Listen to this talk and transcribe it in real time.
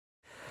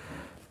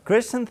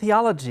Christian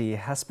theology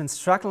has been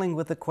struggling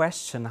with the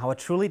question how a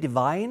truly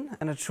divine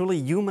and a truly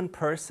human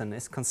person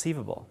is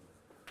conceivable.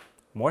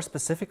 More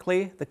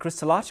specifically, the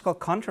Christological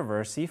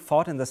controversy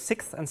fought in the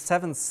 6th and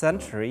 7th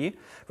century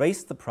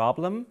raised the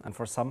problem, and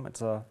for some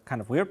it's a kind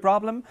of weird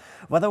problem,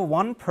 whether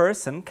one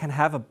person can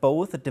have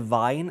both a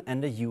divine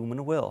and a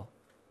human will.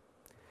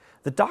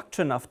 The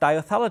doctrine of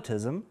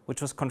diotheletism, which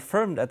was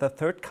confirmed at the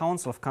Third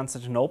Council of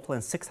Constantinople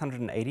in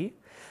 680,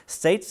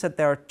 states that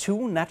there are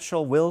two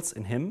natural wills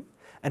in him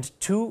and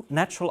two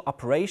natural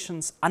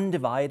operations,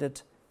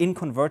 undivided,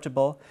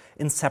 inconvertible,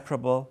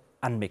 inseparable,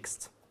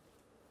 unmixed.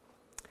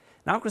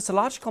 Now,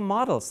 Christological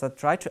models that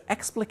try to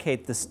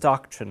explicate this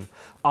doctrine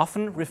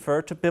often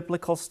refer to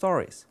biblical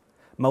stories,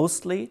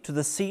 mostly to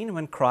the scene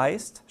when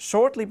Christ,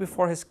 shortly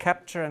before his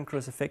capture and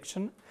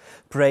crucifixion,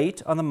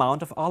 prayed on the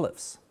Mount of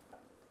Olives.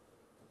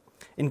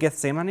 In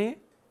Gethsemane,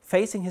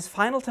 facing his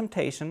final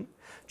temptation,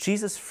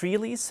 Jesus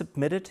freely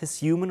submitted his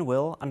human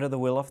will under the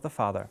will of the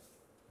Father.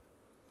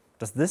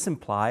 Does this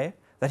imply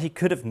that he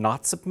could have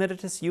not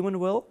submitted his human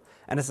will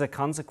and as a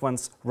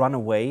consequence run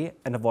away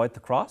and avoid the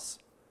cross?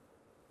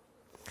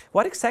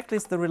 What exactly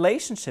is the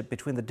relationship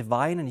between the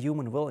divine and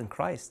human will in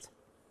Christ?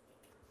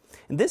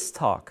 In this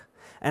talk,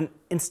 and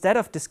instead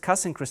of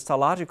discussing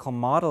Christological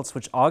models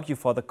which argue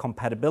for the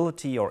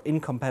compatibility or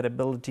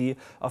incompatibility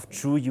of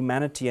true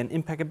humanity and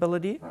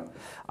impeccability,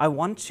 I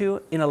want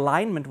to, in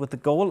alignment with the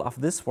goal of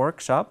this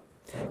workshop,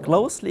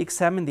 closely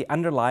examine the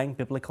underlying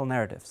biblical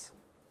narratives.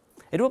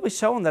 It will be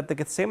shown that the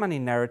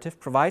Gethsemane narrative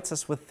provides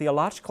us with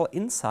theological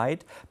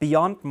insight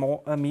beyond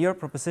mere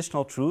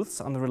propositional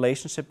truths on the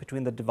relationship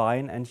between the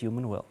divine and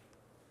human will.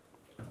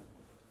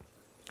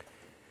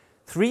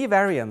 Three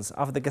variants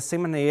of the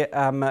Gethsemane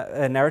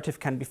narrative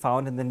can be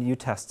found in the New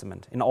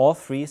Testament, in all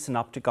three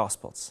synoptic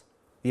Gospels.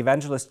 The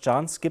evangelist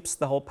John skips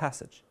the whole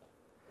passage.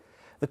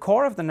 The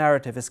core of the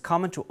narrative is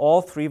common to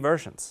all three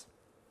versions.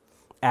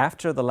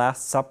 After the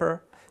Last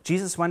Supper,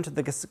 Jesus went to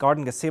the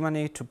Garden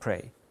Gethsemane to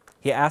pray.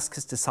 He asked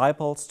his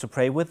disciples to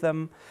pray with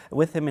him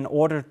in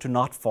order to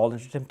not fall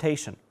into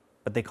temptation,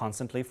 but they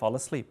constantly fall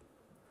asleep.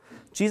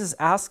 Jesus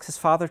asks his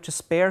Father to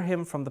spare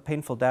him from the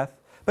painful death,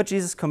 but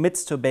Jesus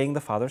commits to obeying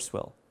the Father's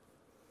will.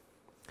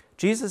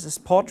 Jesus is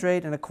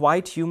portrayed in a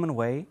quite human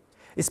way,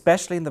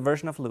 especially in the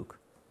version of Luke.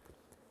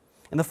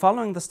 In the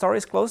following, the story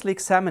is closely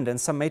examined and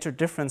some major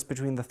difference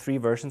between the three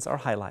versions are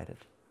highlighted.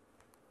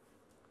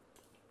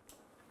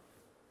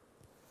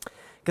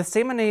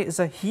 Gethsemane is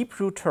a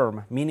Hebrew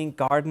term meaning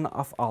Garden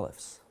of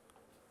Olives.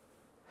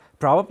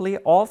 Probably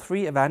all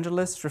three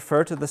evangelists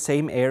refer to the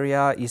same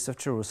area east of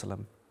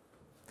Jerusalem.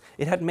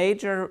 It had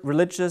major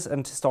religious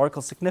and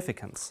historical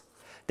significance.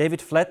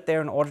 David fled there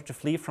in order to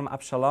flee from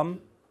Absalom.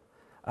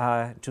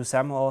 To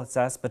Samuel, it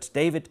says, but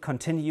David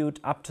continued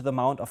up to the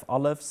Mount of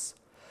Olives,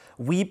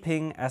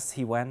 weeping as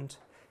he went.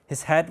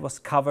 His head was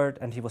covered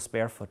and he was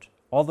barefoot.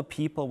 All the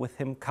people with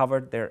him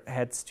covered their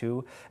heads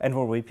too and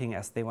were weeping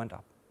as they went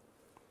up.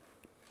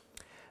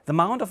 The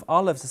Mount of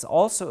Olives is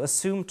also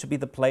assumed to be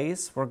the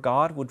place where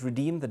God would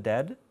redeem the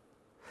dead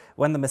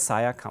when the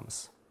Messiah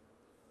comes.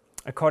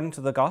 According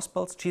to the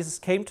Gospels, Jesus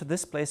came to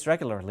this place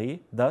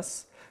regularly.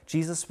 Thus,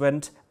 Jesus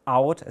went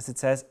out, as it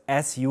says,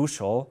 as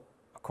usual,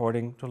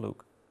 according to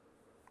Luke.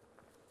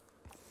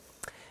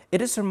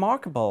 It is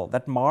remarkable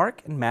that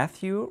Mark and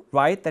Matthew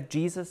write that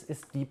Jesus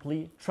is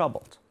deeply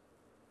troubled.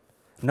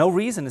 No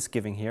reason is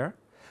given here,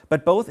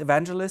 but both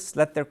evangelists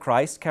let their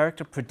Christ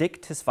character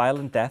predict his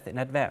violent death in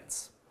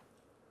advance.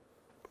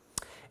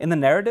 In the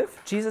narrative,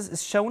 Jesus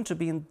is shown to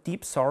be in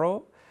deep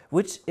sorrow,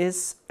 which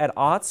is at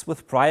odds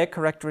with prior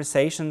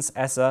characterizations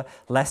as a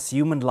less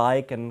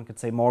human-like and, could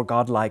say, more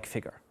godlike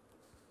figure.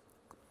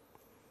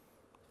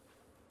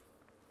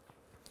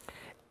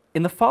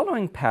 In the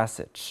following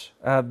passage,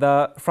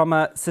 from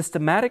a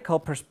systematical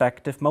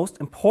perspective, most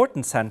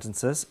important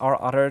sentences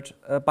are uttered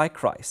by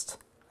Christ.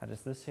 That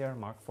is this here,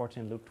 Mark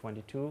 14, Luke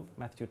 22,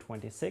 Matthew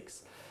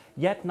 26.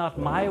 Yet not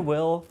my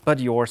will,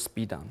 but yours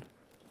be done.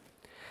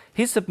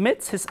 He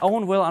submits his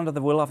own will under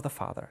the will of the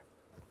Father.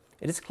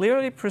 It is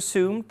clearly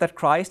presumed that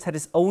Christ had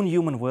his own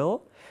human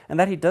will and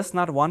that he does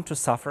not want to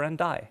suffer and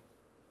die.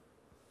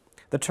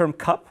 The term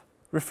cup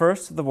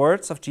refers to the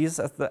words of Jesus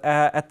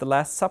at the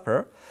Last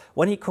Supper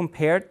when he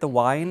compared the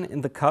wine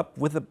in the cup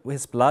with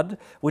his blood,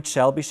 which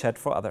shall be shed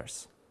for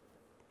others.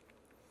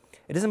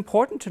 It is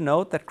important to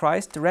note that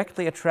Christ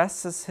directly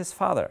addresses his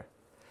Father.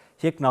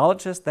 He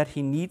acknowledges that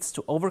he needs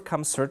to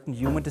overcome certain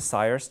human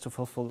desires to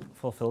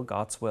fulfill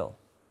God's will.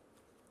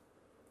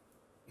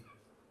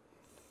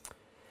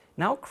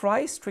 Now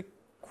Christ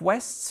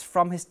requests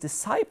from his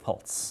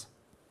disciples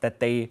that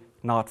they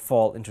not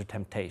fall into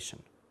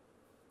temptation.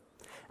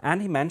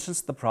 And he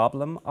mentions the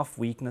problem of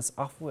weakness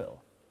of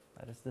will.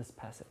 That is this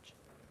passage.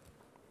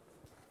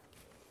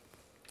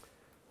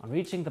 On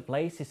reaching the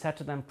place, he said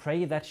to them,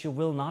 "Pray that you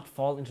will not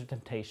fall into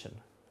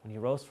temptation." When he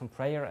rose from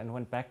prayer and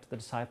went back to the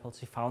disciples,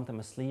 he found them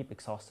asleep,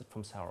 exhausted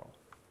from sorrow.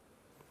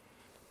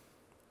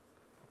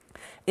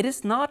 It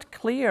is not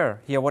clear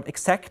here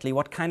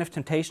what kind of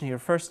temptation he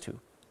refers to.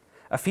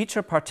 A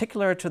feature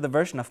particular to the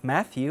version of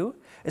Matthew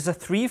is a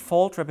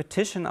threefold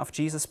repetition of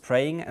Jesus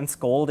praying and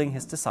scolding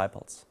his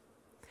disciples.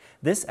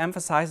 This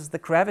emphasizes the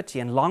gravity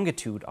and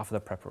longitude of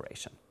the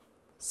preparation.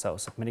 So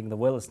submitting the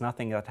will is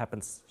nothing that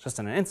happens just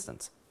in an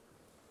instant.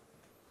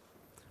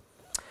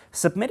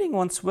 Submitting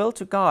one's will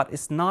to God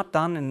is not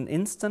done in an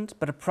instant,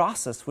 but a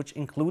process which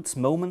includes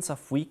moments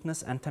of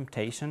weakness and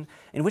temptation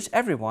in which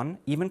everyone,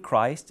 even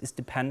Christ, is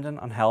dependent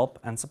on help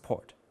and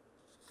support.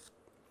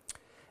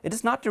 It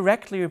is not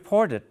directly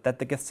reported that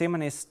the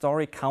Gethsemane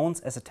story counts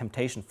as a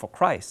temptation for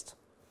Christ.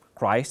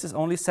 Christ is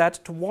only said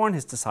to warn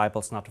his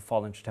disciples not to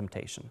fall into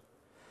temptation.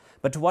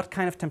 But to what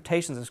kind of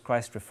temptations is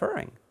Christ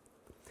referring?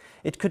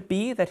 It could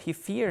be that he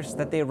fears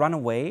that they run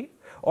away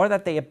or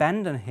that they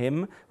abandon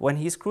him when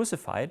he is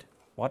crucified,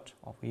 what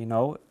we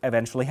know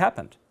eventually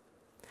happened.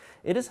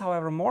 It is,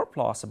 however, more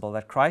plausible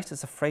that Christ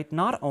is afraid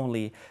not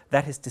only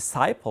that his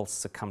disciples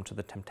succumb to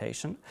the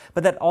temptation,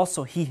 but that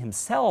also he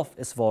himself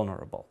is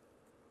vulnerable.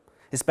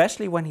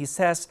 Especially when he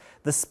says,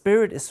 the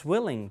spirit is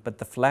willing, but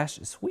the flesh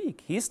is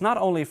weak. He is not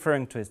only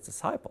referring to his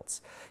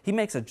disciples. He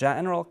makes a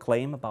general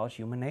claim about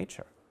human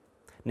nature,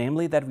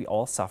 namely that we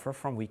all suffer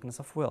from weakness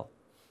of will.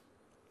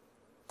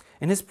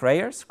 In his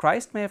prayers,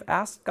 Christ may have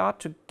asked God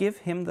to give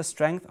him the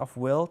strength of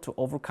will to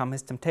overcome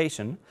his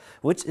temptation,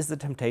 which is the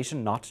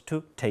temptation not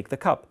to take the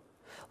cup,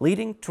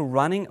 leading to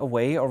running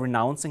away or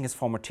renouncing his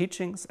former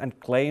teachings and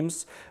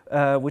claims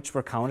which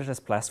were counted as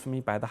blasphemy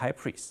by the high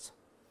priest.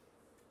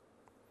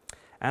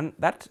 And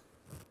that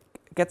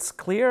gets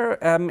clear,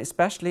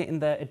 especially in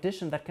the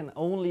edition that can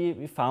only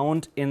be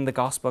found in the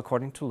Gospel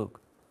according to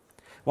Luke.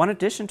 One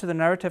addition to the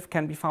narrative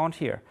can be found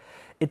here.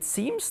 It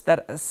seems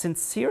that a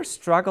sincere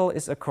struggle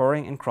is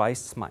occurring in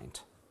Christ's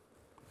mind.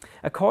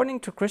 According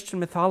to Christian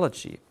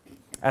mythology,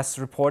 as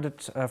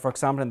reported, for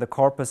example, in the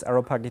Corpus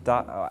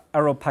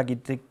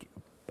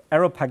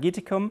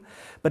Areopagiticum,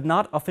 but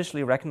not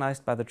officially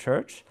recognized by the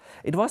Church,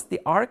 it was the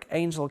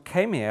archangel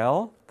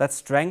Ecumenical that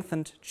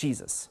strengthened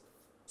Jesus.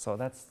 So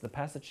that's the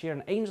passage here.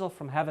 An angel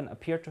from heaven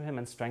appeared to him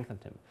and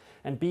strengthened him.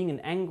 And being in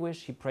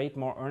anguish, he prayed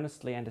more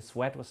earnestly, and his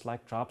sweat was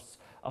like drops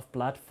of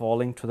blood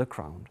falling to the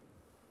ground.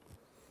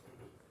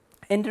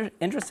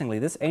 Interestingly,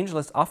 this angel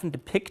is often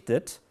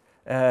depicted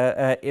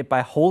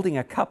by holding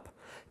a cup,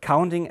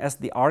 counting as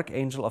the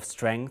archangel of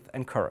strength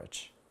and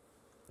courage.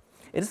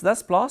 It is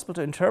thus plausible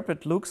to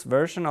interpret Luke's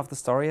version of the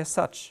story as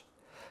such.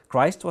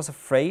 Christ was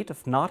afraid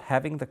of not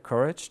having the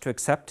courage to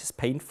accept his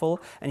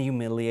painful and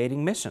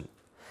humiliating mission.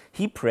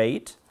 He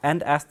prayed,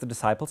 and asked the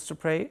disciples to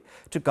pray,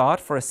 to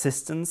God for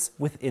assistance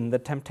within the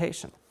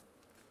temptation.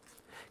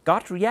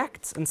 God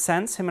reacts and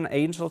sends him an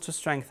angel to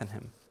strengthen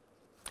him.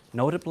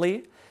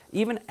 Notably,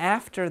 even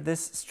after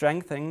this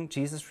strengthening,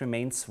 Jesus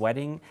remains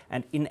sweating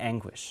and in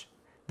anguish.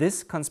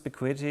 This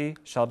conspicuity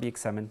shall be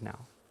examined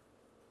now.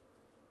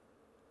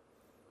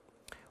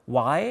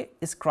 Why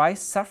is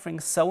Christ suffering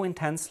so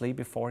intensely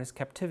before his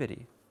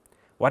captivity?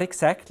 What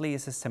exactly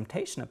is his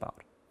temptation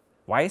about?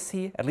 Why is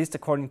he, at least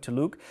according to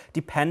Luke,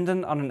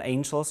 dependent on an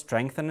angel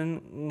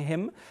strengthening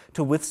him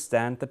to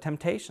withstand the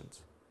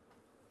temptations?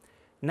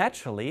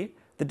 Naturally,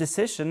 the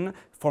decision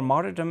for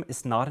martyrdom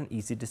is not an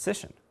easy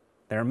decision.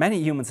 There are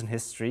many humans in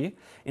history,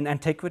 in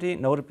antiquity,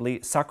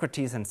 notably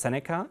Socrates and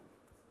Seneca,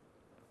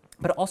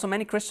 but also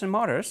many Christian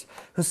martyrs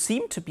who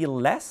seem to be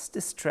less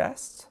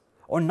distressed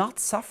or not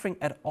suffering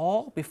at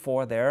all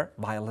before their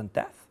violent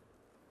death.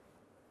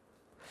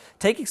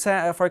 Take,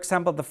 for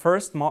example, the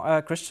first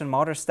Christian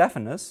martyr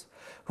Stephanus,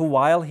 who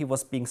while he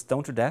was being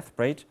stoned to death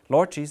prayed,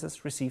 "Lord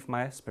Jesus, receive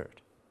my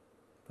spirit,"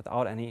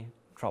 without any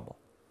trouble.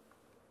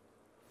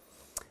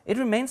 It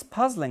remains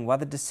puzzling why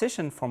the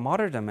decision for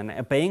martyrdom and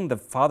obeying the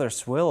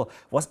Father's will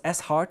was as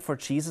hard for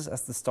Jesus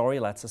as the story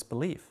lets us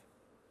believe.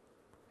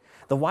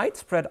 The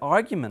widespread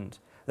argument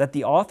that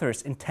the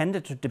authors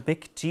intended to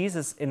depict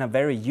Jesus in a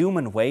very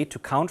human way to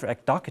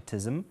counteract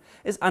dogmatism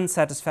is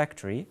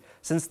unsatisfactory,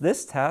 since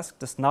this task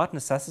does not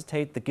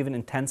necessitate the given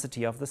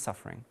intensity of the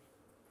suffering.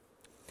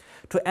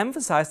 To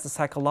emphasize the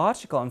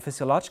psychological and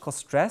physiological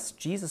stress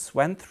Jesus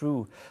went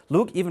through,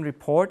 Luke even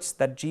reports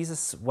that Jesus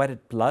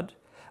sweated blood,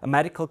 a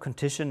medical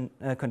condition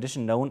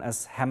known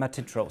as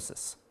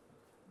hematidrosis.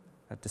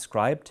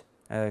 Described,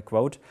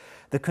 quote,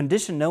 "The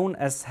condition known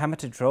as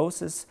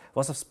hematidrosis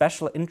was of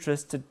special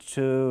interest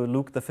to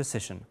Luke the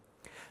physician.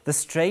 The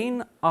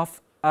strain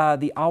of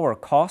the hour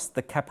caused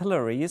the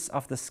capillaries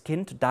of the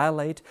skin to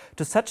dilate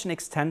to such an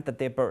extent that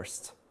they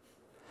burst.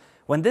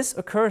 When this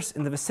occurs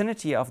in the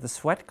vicinity of the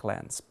sweat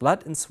glands,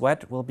 blood and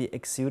sweat will be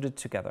exuded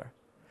together.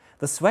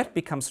 The sweat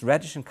becomes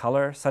reddish in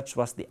color, such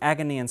was the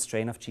agony and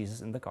strain of Jesus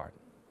in the garden."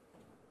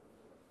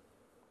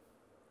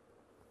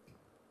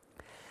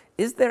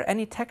 Is there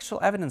any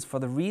textual evidence for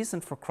the reason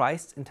for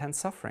Christ's intense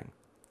suffering?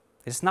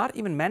 It is not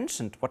even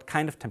mentioned what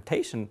kind of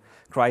temptation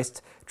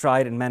Christ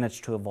tried and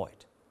managed to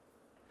avoid.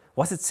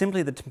 Was it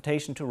simply the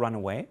temptation to run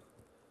away?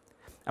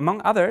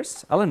 Among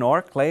others,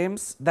 Eleanor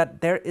claims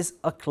that there is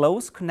a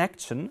close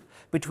connection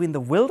between the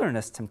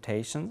wilderness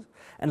temptations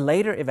and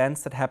later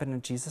events that happened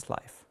in Jesus'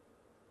 life.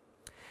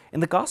 In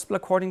the Gospel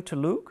according to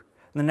Luke,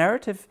 the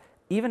narrative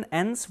even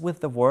ends with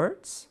the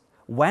words,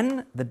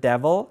 "When the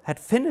devil had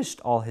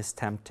finished all his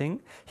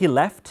tempting, he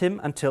left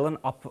him until an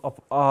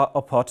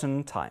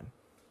opportune time."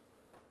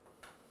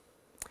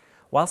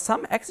 While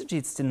some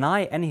exegetes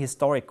deny any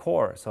historic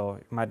core, so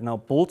you might know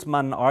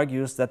Bultmann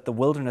argues that the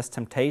wilderness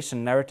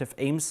temptation narrative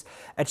aims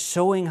at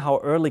showing how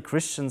early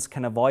Christians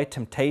can avoid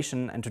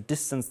temptation and to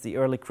distance the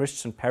early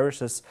Christian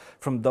parishes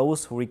from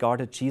those who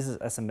regarded Jesus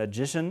as a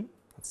magician.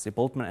 That's the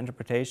Bultmann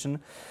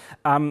interpretation.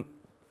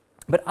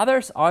 But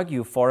others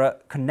argue for a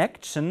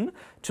connection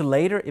to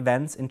later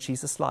events in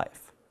Jesus'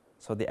 life.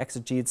 So the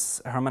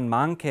exegetes Hermann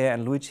Manke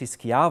and Luigi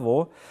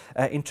Schiavo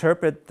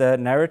interpret the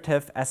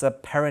narrative as a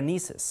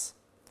paranesis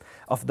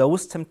of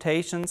those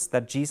temptations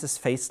that Jesus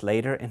faced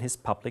later in his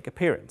public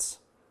appearance.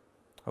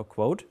 I'll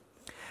quote,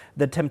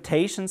 "The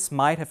temptations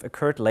might have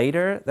occurred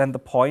later than the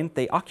point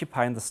they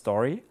occupy in the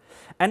story,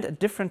 and at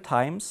different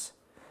times,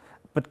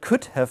 but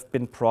could have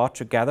been brought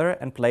together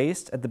and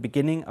placed at the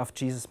beginning of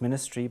Jesus'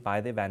 ministry by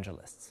the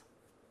evangelists."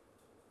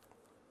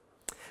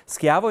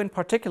 Schiavo in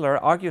particular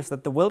argues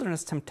that the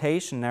wilderness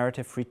temptation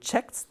narrative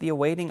rejects the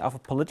awaiting of a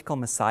political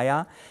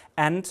Messiah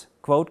and,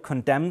 quote,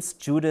 condemns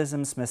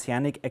Judaism's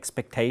messianic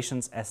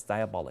expectations as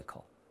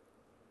diabolical.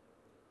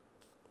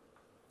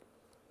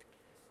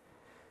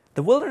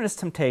 The wilderness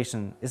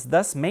temptation is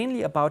thus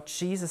mainly about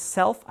Jesus'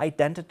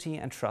 self-identity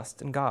and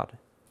trust in God.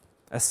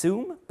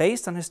 Assume,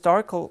 based on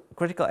historical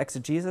critical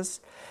exegesis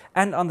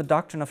and on the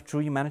doctrine of true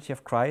humanity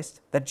of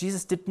Christ, that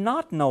Jesus did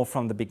not know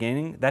from the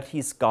beginning that he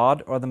is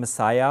God or the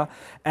Messiah,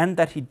 and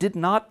that he did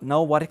not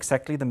know what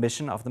exactly the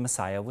mission of the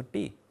Messiah would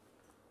be.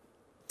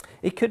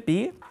 It could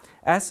be,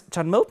 as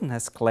John Milton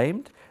has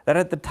claimed, that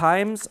at the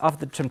times of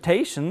the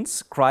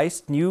temptations,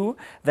 Christ knew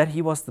that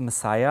he was the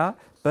Messiah,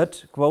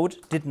 but,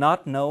 quote, did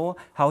not know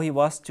how he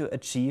was to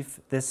achieve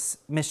this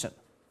mission.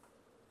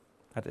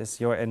 That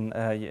is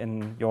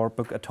in your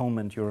book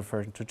Atonement, you're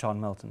referring to John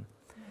Milton.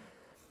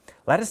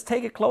 Let us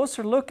take a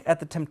closer look at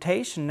the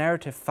temptation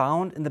narrative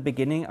found in the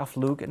beginning of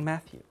Luke and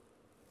Matthew.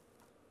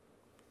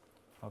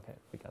 Okay,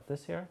 we got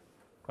this here.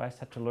 Christ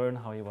had to learn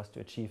how he was to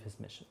achieve his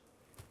mission.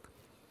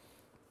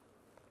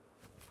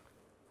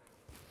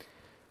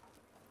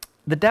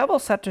 The devil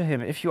said to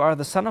him, "If you are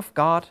the Son of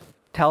God,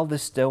 tell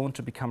this stone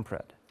to become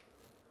bread."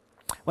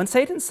 When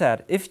Satan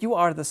said, "If you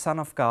are the Son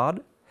of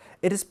God,"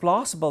 it is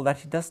plausible that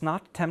he does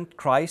not tempt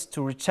Christ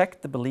to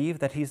reject the belief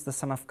that he is the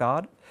Son of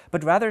God,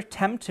 but rather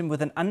tempt him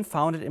with an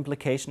unfounded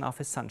implication of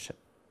his sonship.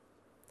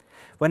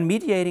 When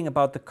meditating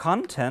about the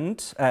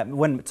content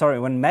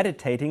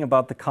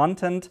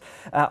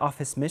of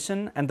his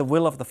mission and the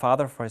will of the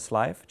Father for his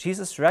life,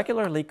 Jesus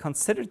regularly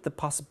considered the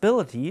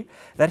possibility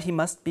that he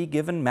must be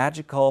given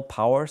magical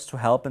powers to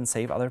help and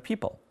save other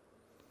people.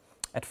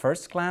 At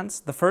first glance,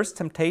 the first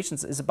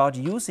temptations is about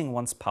using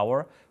one's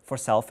power for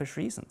selfish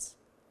reasons.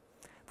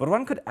 But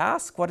one could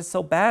ask, what is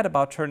so bad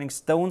about turning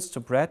stones to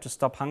bread to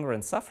stop hunger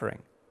and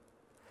suffering?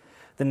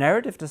 The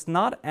narrative does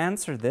not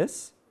answer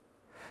this,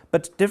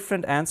 but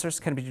different answers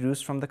can be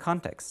deduced from the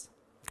context.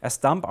 As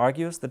Stump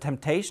argues, the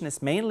temptation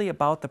is mainly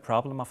about the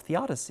problem of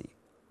theodicy.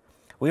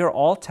 We are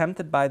all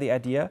tempted by the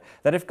idea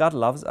that if God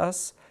loves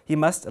us, he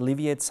must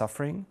alleviate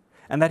suffering,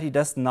 and that he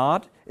does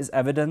not is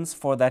evidence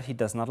for that he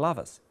does not love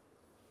us.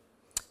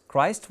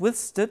 Christ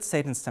withstood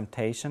Satan's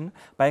temptation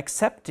by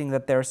accepting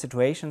that there are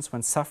situations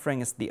when suffering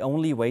is the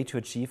only way to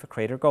achieve a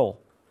greater goal,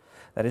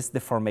 that is, the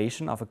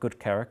formation of a good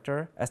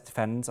character as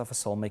defendants of a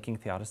soul-making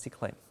theodicy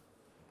claim.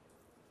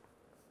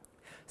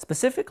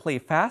 Specifically,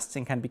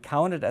 fasting can be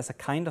counted as a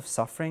kind of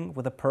suffering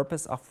with a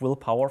purpose of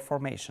willpower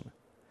formation.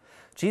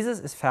 Jesus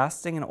is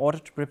fasting in order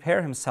to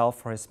prepare himself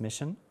for his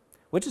mission,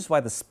 which is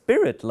why the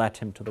Spirit led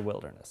him to the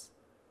wilderness.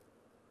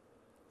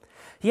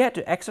 He had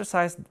to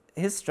exercise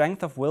his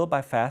strength of will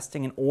by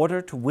fasting in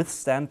order to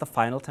withstand the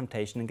final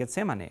temptation in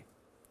Gethsemane.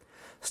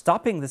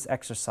 Stopping this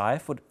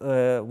exercise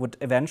would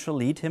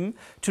eventually lead him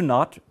to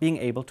not being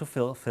able to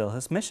fulfill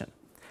his mission,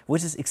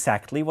 which is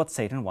exactly what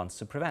Satan wants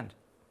to prevent.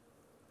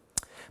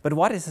 But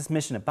what is his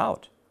mission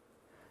about?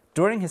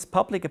 During his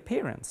public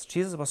appearance,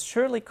 Jesus was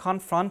surely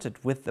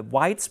confronted with the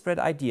widespread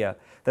idea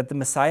that the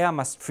Messiah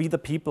must free the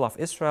people of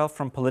Israel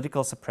from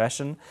political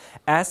suppression,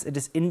 as it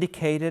is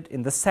indicated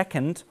in the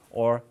second,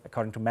 or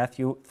according to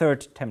Matthew,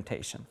 third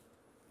temptation.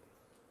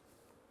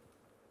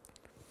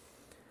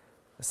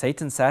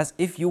 Satan says,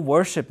 if you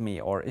worship me,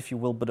 or if you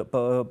will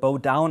bow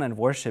down and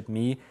worship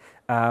me,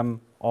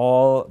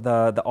 all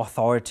the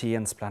authority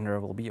and splendor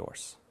will be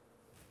yours.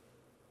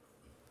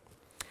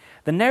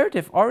 The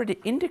narrative already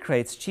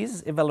integrates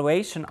Jesus'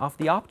 evaluation of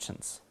the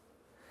options.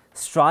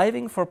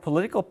 Striving for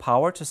political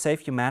power to save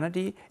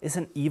humanity is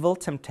an evil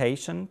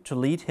temptation to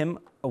lead him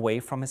away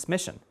from his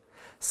mission,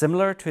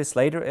 similar to his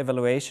later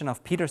evaluation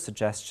of Peter's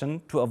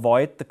suggestion to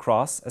avoid the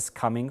cross as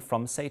coming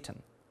from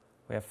Satan.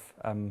 We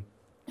have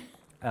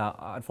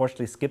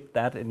unfortunately skipped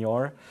that in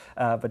your,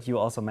 but you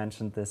also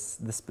mentioned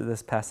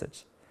this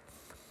passage.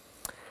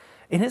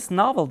 In his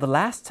novel, The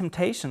Last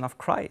Temptation of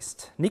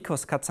Christ,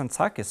 Nikos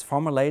Kazantzakis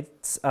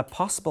formulates a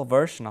possible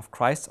version of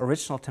Christ's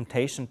original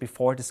temptation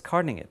before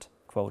discarding it.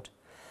 Quote,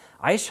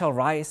 I shall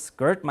rise,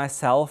 gird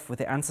myself with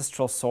the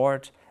ancestral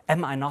sword.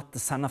 Am I not the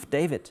son of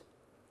David?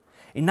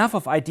 Enough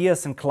of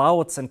ideas and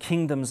clouds and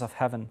kingdoms of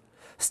heaven.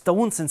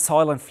 Stones and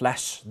soil and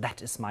flesh,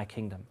 that is my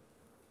kingdom.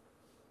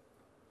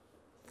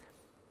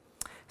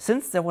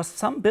 Since there was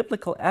some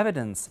biblical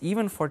evidence,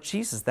 even for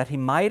Jesus, that he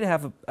might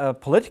have a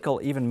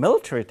political, even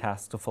military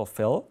task to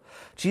fulfill,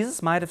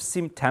 Jesus might have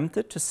seemed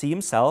tempted to see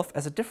himself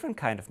as a different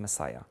kind of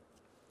Messiah.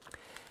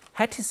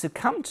 Had he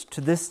succumbed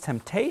to this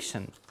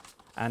temptation,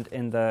 and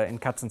in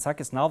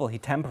Katsansaki's novel he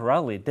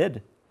temporarily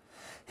did,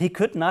 he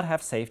could not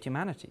have saved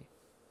humanity.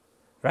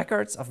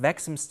 Records of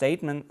vexing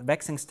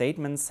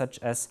statements such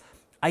as,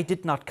 "I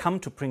did not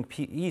come to bring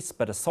peace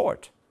but a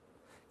sword,"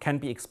 can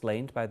be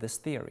explained by this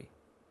theory.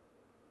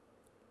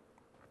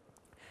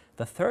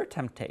 The third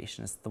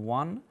temptation is the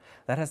one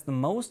that has the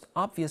most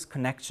obvious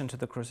connection to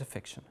the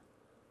crucifixion.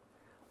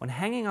 When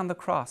hanging on the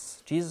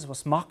cross, Jesus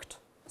was mocked.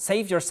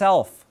 "Save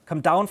yourself,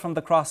 come down from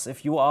the cross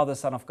if you are the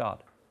Son of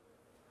God."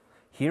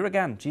 Here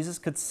again, Jesus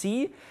could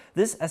see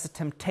this as a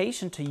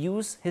temptation to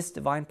use his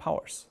divine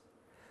powers.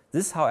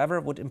 This, however,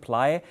 would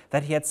imply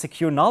that he had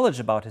secure knowledge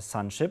about his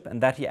sonship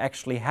and that he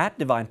actually had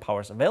divine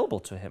powers available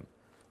to him.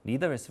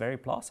 Neither is very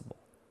plausible.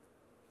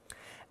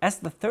 As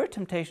the third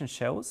temptation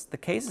shows, the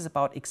case is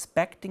about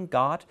expecting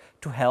God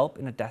to help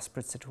in a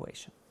desperate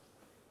situation.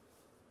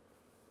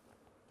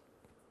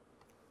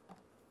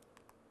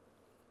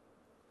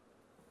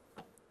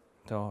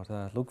 So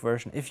the Luke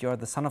version, "If you are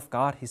the Son of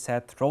God," he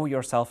said, "throw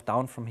yourself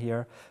down from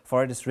here,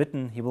 for it is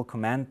written, he will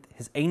command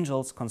his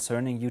angels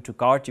concerning you to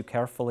guard you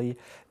carefully.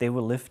 They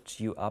will lift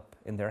you up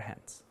in their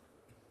hands."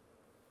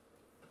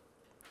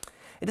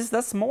 It is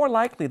thus more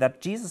likely that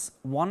Jesus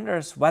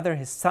wonders whether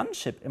his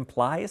sonship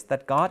implies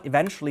that God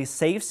eventually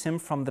saves him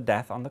from the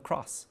death on the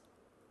cross.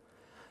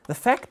 The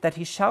fact that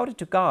he shouted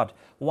to God,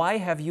 "Why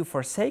have you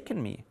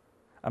forsaken me?"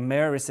 a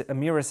mere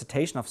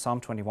recitation of Psalm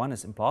 21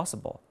 is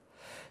implausible,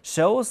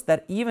 shows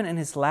that even in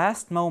his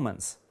last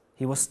moments,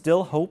 he was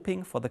still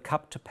hoping for the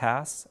cup to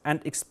pass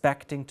and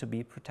expecting to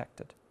be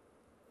protected.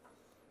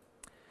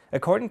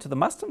 According to the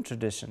Muslim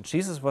tradition,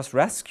 Jesus was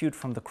rescued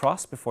from the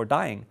cross before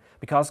dying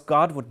because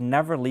God would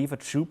never leave a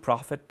true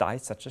prophet die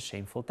such a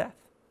shameful death.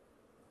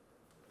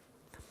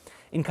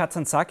 In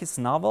Katsansaki's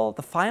novel,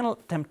 the final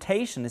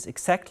temptation is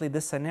exactly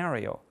this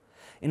scenario.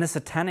 In a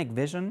satanic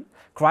vision,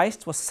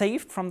 Christ was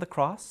saved from the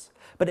cross,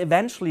 but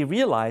eventually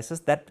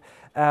realizes that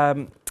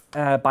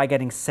by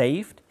getting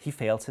saved, he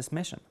fails his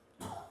mission.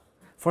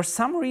 For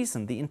some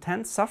reason, the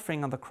intense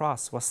suffering on the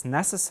cross was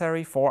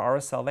necessary for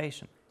our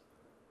salvation.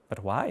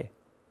 But why?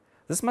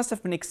 This must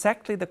have been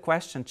exactly the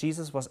question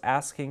Jesus was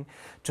asking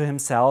to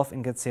himself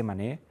in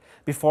Gethsemane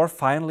before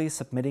finally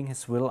submitting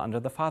his will under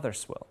the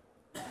Father's will,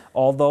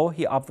 although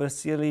he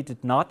obviously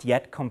did not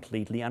yet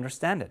completely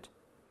understand it.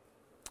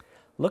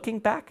 Looking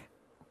back,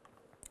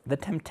 the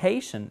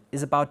temptation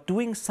is about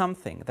doing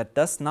something that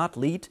does not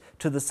lead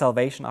to the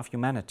salvation of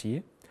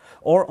humanity,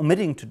 or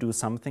omitting to do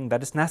something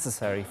that is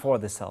necessary for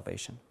this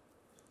salvation.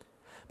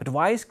 But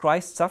why is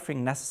Christ's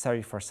suffering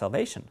necessary for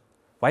salvation?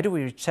 Why do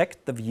we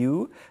reject the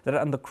view that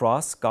on the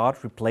cross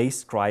God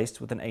replaced Christ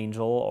with an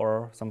angel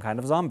or some kind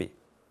of zombie?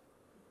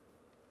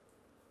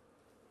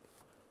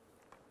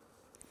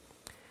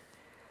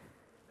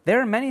 There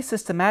are many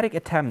systematic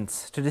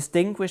attempts to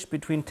distinguish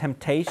between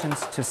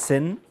temptations to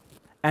sin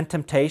and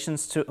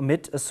temptations to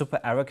omit a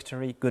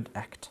supererogatory good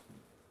act.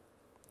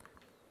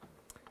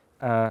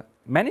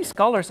 Many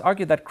scholars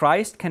argue that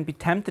Christ can be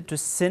tempted to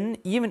sin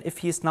even if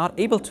he is not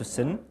able to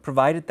sin,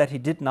 provided that he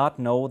did not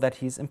know that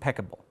he is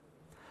impeccable.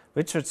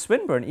 Richard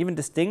Swinburne even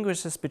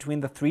distinguishes between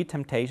the three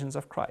temptations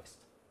of Christ.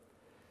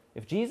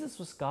 If Jesus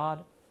was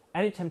God,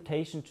 any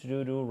temptation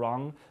to do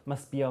wrong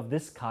must be of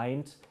this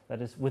kind,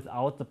 that is,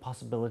 without the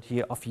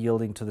possibility of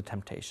yielding to the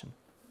temptation.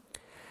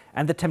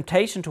 And the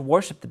temptation to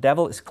worship the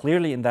devil is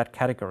clearly in that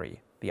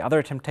category. The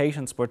other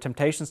temptations were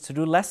temptations to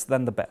do less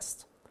than the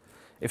best.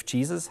 If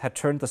Jesus had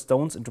turned the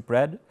stones into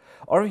bread,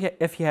 or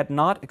if he had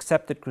not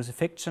accepted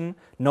crucifixion,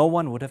 no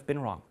one would have been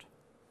wronged.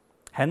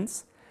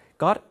 Hence,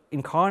 God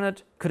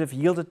incarnate could have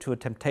yielded to a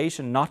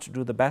temptation not to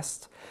do the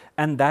best,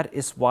 and that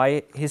is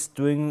why his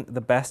doing the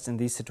best in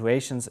these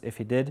situations, if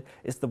he did,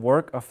 is the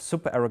work of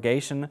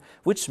supererogation,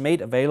 which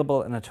made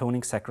available an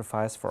atoning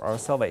sacrifice for our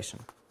salvation.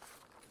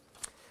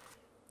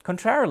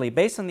 Contrarily,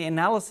 based on the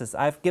analysis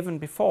I've given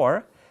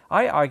before,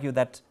 I argue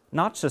that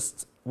not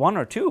just one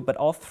or two, but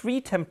all three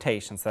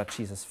temptations that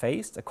Jesus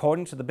faced,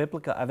 according to the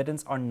biblical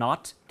evidence, are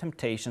not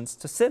temptations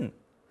to sin.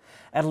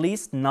 At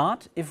least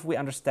not if we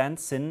understand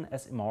sin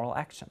as immoral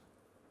action.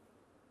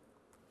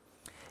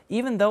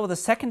 Even though the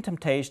second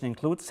temptation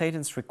includes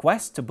Satan's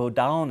request to bow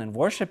down and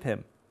worship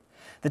him,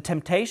 the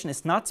temptation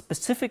is not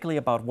specifically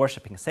about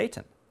worshiping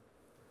Satan.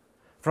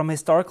 From a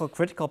historical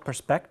critical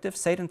perspective,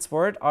 Satan's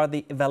words are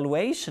the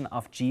evaluation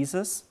of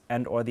Jesus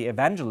and or the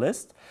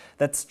evangelist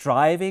that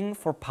striving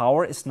for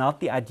power is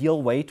not the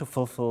ideal way to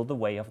fulfill the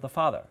way of the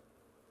Father.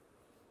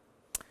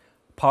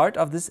 Part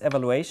of this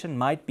evaluation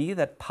might be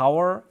that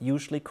power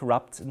usually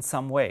corrupts in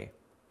some way.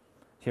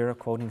 here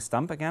quoting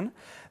Stump again,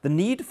 the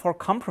need for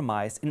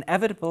compromise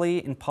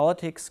inevitably in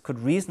politics could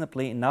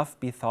reasonably enough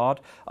be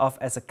thought of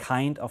as a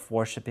kind of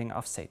worshipping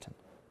of Satan.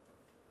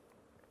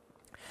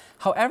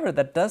 However,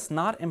 that does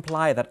not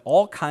imply that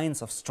all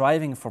kinds of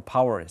striving for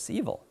power is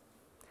evil.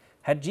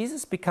 Had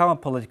Jesus become a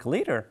political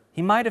leader,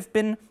 he might have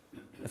been,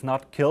 if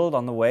not killed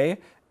on the way,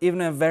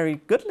 even a very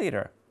good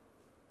leader,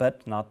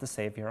 but not the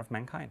savior of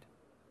mankind.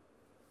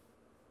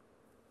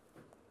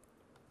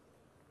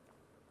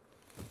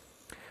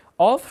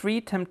 All three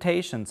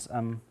temptations,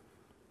 we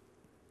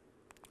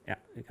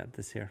got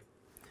this here.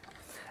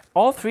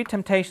 All three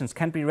temptations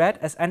can be read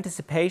as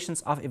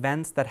anticipations of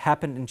events that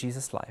happened in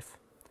Jesus' life.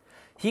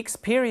 He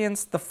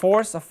experienced the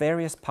force of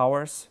various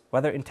powers,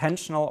 whether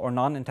intentional or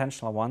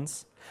non-intentional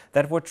ones,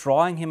 that were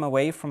drawing him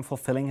away from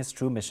fulfilling his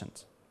true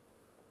missions.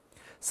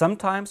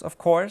 Sometimes, of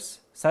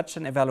course, such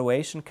an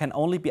evaluation can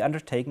only be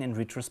undertaken in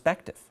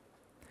retrospective.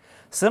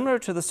 Similar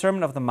to the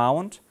Sermon on the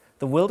Mount,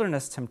 the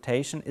wilderness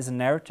temptation is a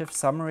narrative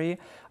summary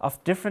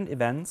of different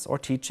events or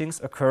teachings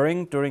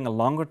occurring during a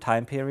longer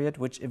time period,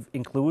 which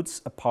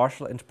includes a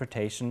partial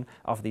interpretation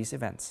of these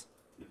events.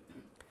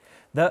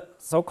 The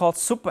so-called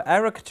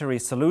supererogatory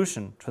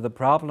solution to the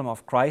problem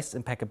of Christ's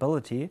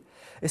impeccability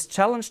is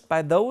challenged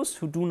by those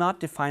who do not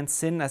define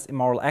sin as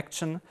immoral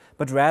action,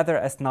 but rather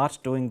as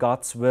not doing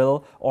God's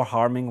will or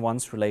harming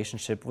one's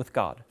relationship with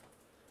God.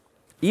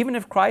 Even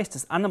if Christ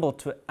is unable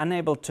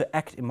to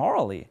act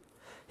immorally,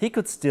 he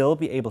could still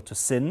be able to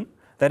sin,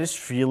 that is,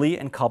 freely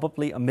and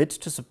culpably omit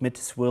to submit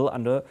his will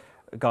under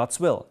God's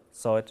will.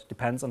 So it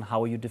depends on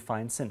how you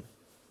define sin.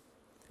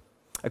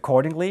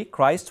 Accordingly,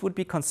 Christ would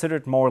be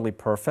considered morally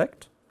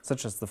perfect,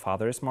 such as the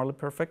Father is morally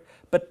perfect,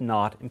 but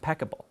not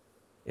impeccable,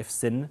 if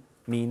sin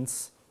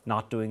means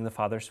not doing the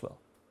Father's will.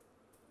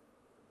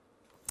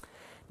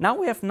 Now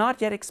we have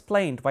not yet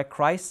explained why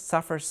Christ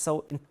suffers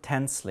so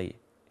intensely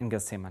in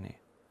Gethsemane.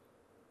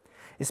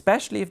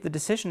 Especially if the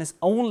decision is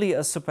only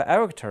a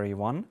supererogatory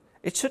one,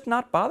 it should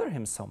not bother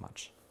him so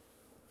much.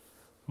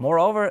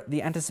 Moreover,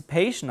 the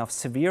anticipation of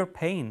severe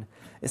pain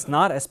is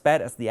not as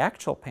bad as the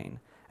actual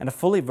pain, and a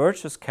fully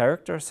virtuous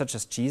character, such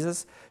as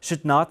Jesus,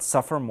 should not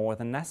suffer more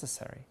than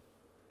necessary.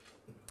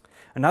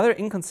 Another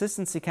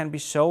inconsistency can be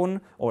shown,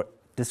 or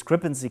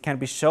discrepancy can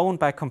be shown,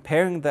 by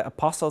comparing the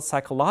apostles'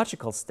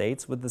 psychological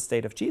states with the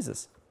state of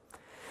Jesus.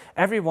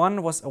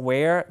 Everyone was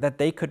aware that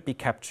they could be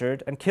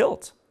captured and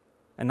killed,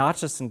 and not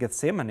just in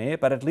Gethsemane,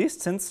 but at least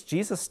since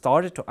Jesus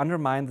started to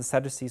undermine the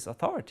Sadducees'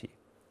 authority.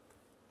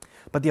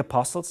 But the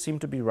apostles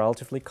seemed to be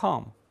relatively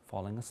calm,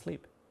 falling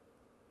asleep.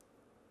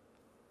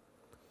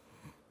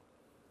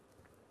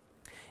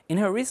 In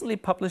her recently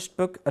published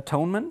book,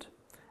 Atonement,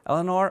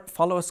 Eleanor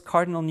follows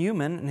Cardinal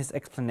Newman in his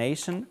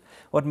explanation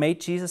what made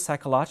Jesus'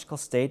 psychological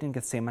state in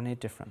Gethsemane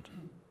different,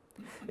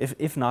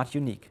 if not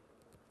unique.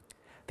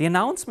 The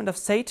announcement of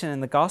Satan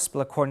in the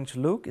Gospel according to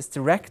Luke is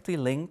directly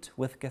linked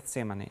with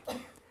Gethsemane.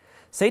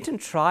 Satan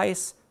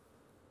tries,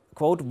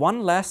 quote,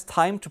 one last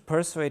time to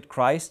persuade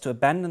Christ to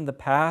abandon the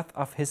path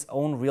of his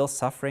own real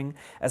suffering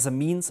as a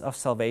means of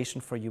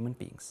salvation for human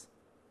beings.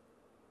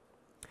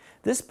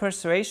 This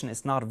persuasion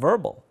is not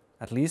verbal.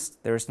 At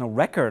least there is no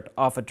record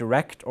of a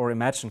direct or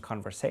imagined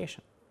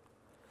conversation.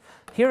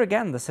 Here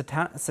again, the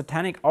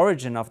satanic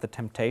origin of the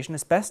temptation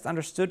is best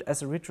understood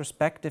as a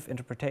retrospective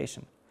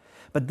interpretation,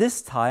 but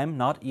this time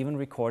not even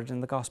recorded in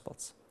the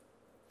Gospels.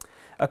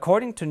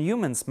 According to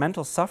Newman's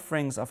mental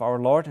sufferings of our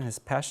Lord in his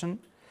Passion,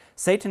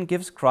 Satan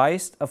gives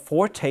Christ a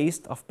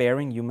foretaste of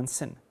bearing human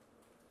sin,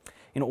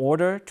 in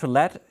order to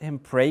let him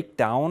break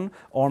down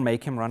or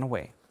make him run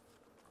away.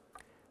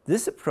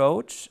 This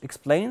approach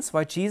explains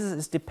why Jesus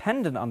is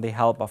dependent on the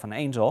help of an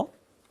angel,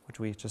 which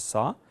we just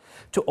saw,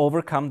 to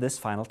overcome this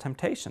final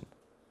temptation.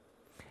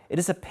 It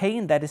is a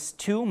pain that is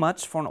too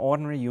much for an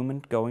ordinary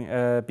human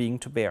being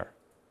to bear.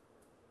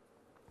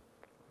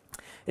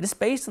 It is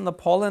based on the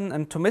Pauline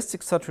and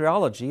Thomistic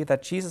soteriology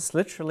that Jesus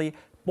literally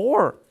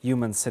bore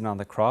human sin on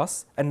the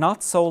cross and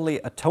not solely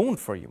atoned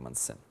for human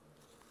sin.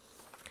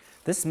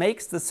 This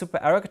makes the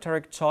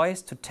supererogatory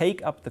choice to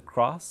take up the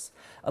cross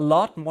a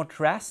lot more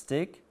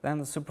drastic than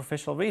the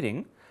superficial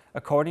reading,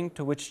 according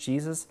to which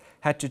Jesus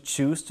had to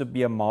choose to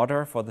be a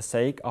martyr for the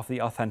sake of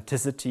the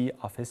authenticity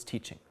of his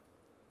teaching.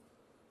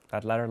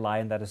 That latter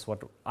line, that is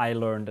what I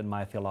learned in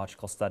my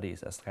theological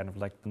studies as kind of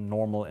like the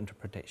normal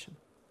interpretation.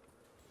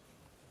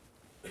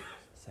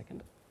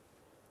 Second.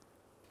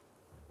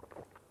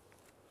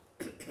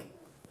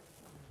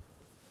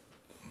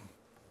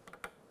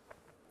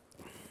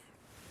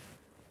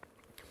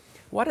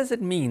 What does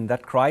it mean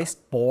that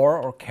Christ bore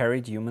or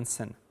carried human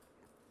sin?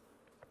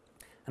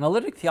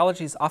 Analytic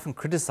theology is often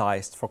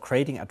criticized for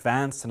creating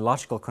advanced and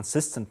logical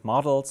consistent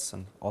models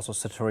and also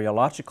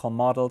soteriological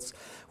models,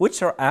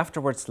 which are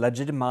afterwards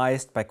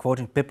legitimized by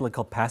quoting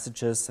biblical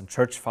passages and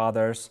church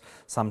fathers,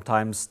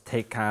 sometimes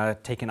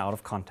taken out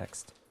of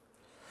context.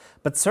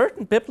 But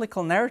certain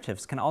biblical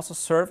narratives can also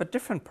serve a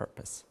different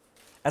purpose,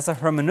 as a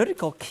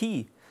hermeneutical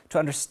key to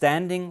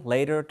understanding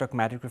later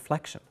dogmatic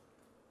reflection.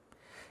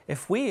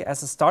 If we,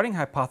 as a starting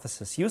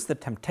hypothesis, use the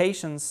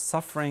temptations,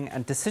 suffering,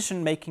 and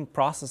decision-making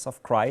process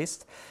of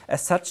Christ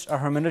as such a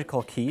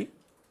hermeneutical key,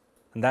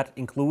 and that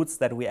includes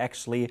that we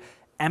actually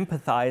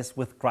empathize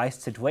with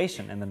Christ's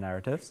situation in the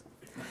narratives,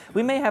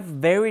 we may have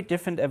very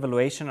different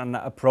evaluation on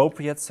the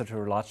appropriate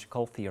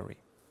soteriological theory.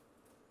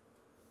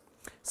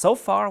 So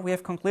far, we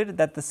have concluded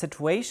that the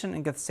situation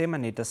in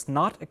Gethsemane does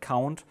not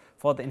account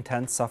for the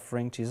intense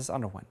suffering Jesus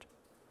underwent.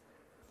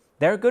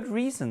 There are good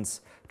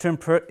reasons to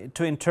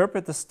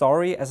interpret the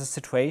story as a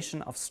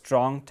situation of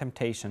strong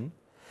temptation,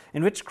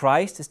 in which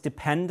Christ is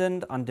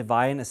dependent on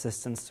divine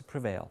assistance to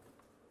prevail.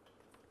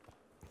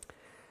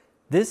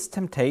 This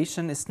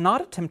temptation is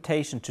not a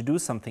temptation to do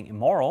something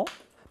immoral,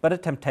 but a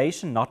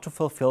temptation not to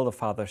fulfill the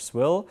Father's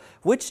will,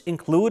 which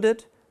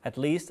included, at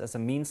least as a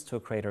means to a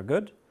greater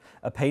good,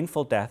 a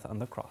painful death on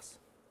the cross.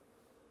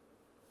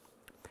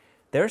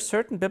 There are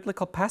certain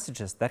biblical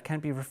passages that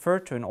can be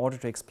referred to in order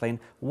to explain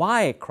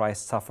why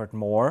Christ suffered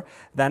more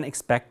than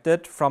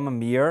expected from a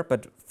mere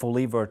but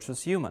fully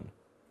virtuous human.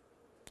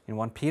 In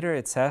 1 Peter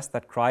it says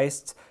that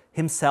Christ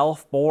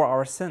himself bore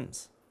our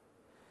sins.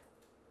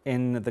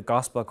 In the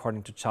Gospel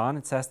according to John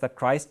it says that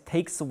Christ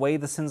takes away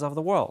the sins of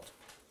the world.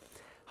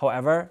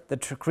 However, the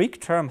Greek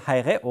term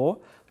haireo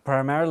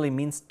primarily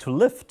means to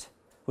lift,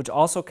 which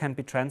also can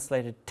be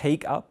translated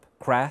take up,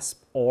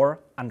 grasp, or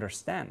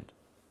understand.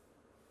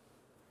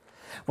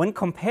 When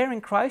comparing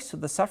Christ to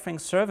the suffering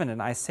servant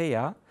in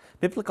Isaiah,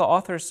 biblical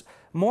authors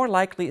more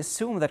likely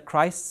assume that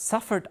Christ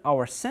suffered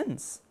our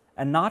sins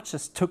and not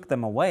just took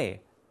them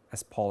away,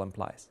 as Paul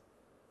implies.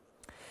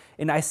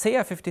 In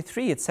Isaiah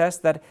 53, it says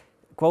that,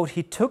 quote,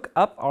 he took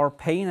up our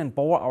pain and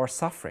bore our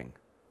suffering.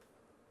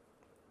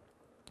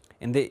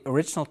 In the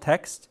original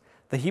text,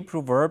 the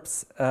Hebrew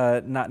verbs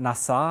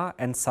nasa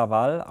and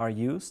saval are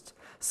used.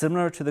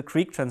 Similar to the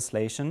Greek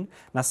translation,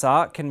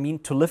 nasa can mean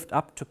to lift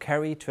up, to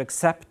carry, to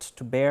accept,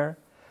 to bear.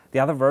 The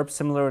other verb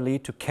similarly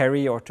to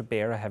carry or to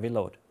bear a heavy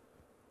load.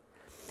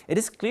 It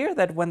is clear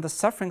that when the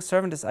suffering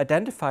servant is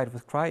identified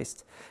with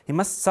Christ, he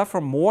must suffer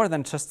more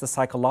than just the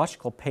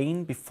psychological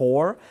pain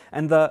before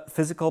and the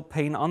physical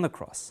pain on the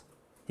cross.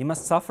 He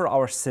must suffer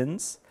our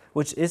sins,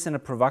 which is in a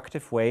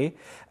provocative way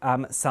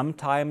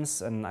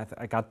sometimes, and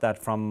I got that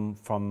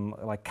from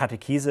like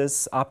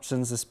catechesis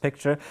options, this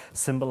picture,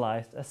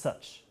 symbolized as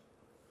such.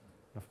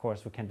 Of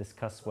course, we can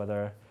discuss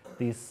whether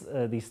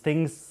these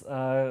things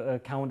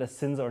count as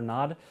sins or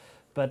not,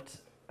 but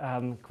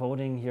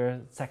quoting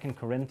here 2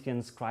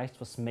 Corinthians, Christ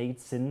was made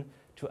sin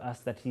to us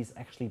that he's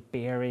actually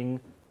bearing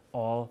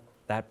all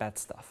that bad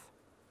stuff.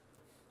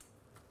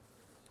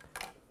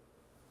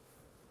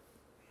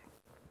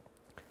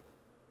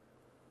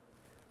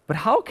 But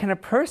how can a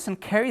person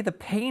carry the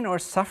pain or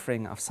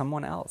suffering of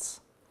someone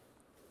else?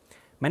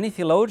 Many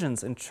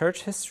theologians in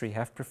church history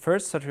have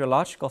preferred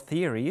soteriological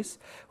theories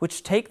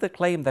which take the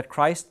claim that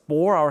Christ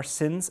bore our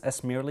sins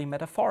as merely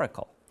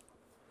metaphorical.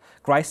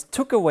 Christ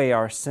took away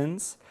our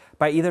sins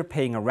by either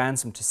paying a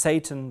ransom to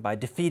Satan, by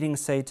defeating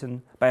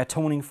Satan, by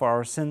atoning for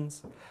our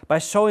sins, by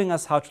showing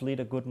us how to lead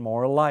a good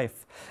moral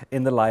life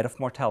in the light of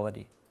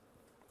mortality.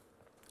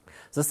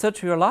 The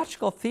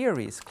soteriological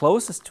theories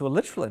closest to a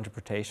literal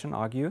interpretation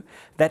argue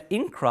that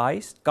in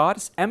Christ, God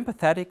is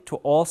empathetic to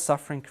all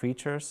suffering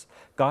creatures.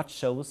 God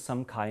shows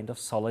some kind of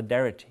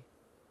solidarity.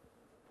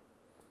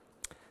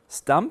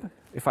 Stump,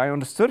 if I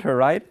understood her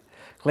right,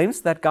 claims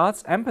that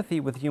God's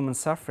empathy with human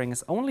suffering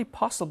is only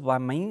possible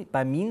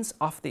by means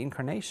of the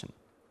incarnation.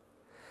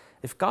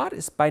 If God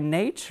is by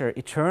nature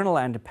eternal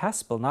and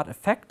impassible, not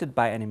affected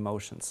by any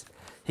emotions,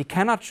 he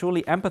cannot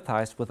truly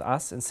empathize with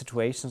us in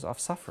situations of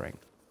suffering.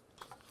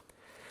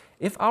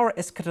 If our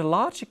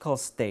eschatological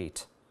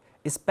state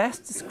is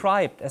best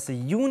described as a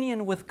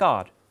union with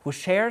God who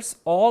shares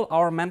all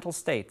our mental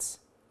states,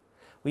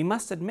 we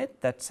must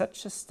admit that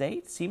such a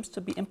state seems to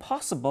be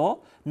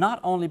impossible not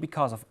only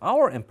because of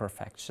our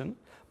imperfection,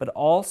 but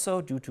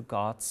also due to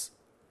God's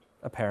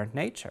apparent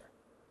nature.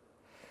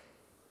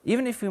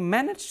 Even if we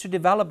manage to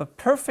develop a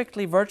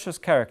perfectly virtuous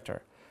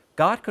character,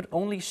 God could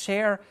only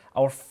share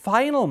our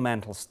final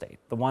mental state,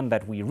 the one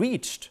that we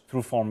reached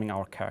through forming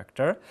our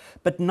character,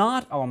 but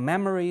not our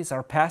memories,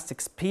 our past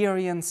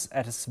experience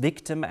as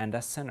victim and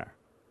as sinner.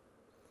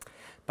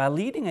 By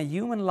leading a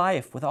human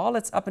life with all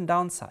its up and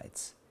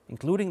downsides,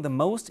 including the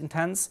most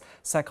intense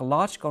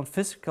psychological and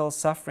physical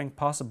suffering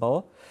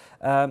possible,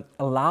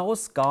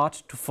 allows God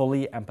to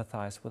fully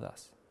empathize with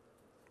us.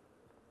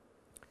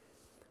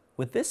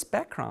 With this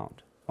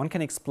background, one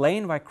can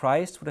explain why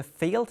Christ would have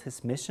failed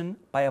his mission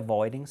by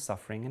avoiding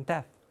suffering and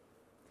death.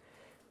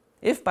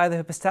 If by the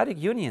hypostatic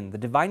union the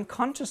divine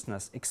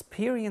consciousness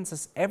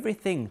experiences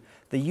everything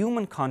the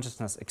human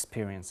consciousness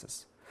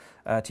experiences,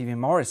 T.V.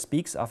 Morris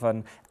speaks of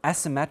an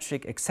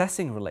asymmetric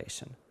accessing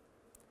relation.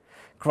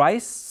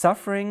 Christ's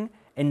suffering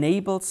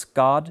enables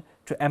God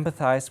to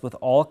empathize with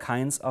all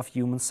kinds of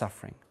human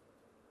suffering.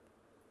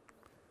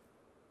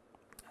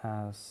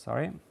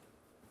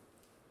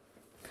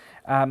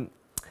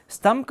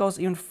 Stump goes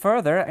even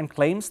further and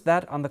claims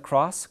that on the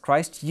cross,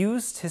 Christ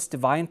used his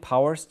divine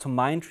powers to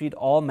mind read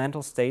all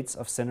mental states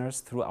of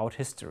sinners throughout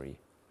history.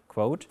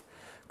 quote,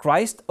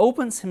 Christ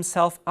opens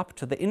himself up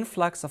to the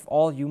influx of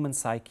all human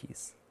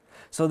psyches,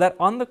 so that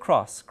on the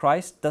cross,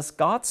 Christ does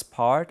God's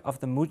part of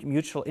the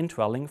mutual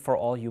indwelling for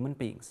all human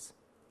beings.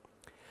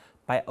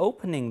 By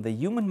opening the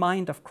human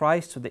mind of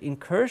Christ to the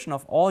incursion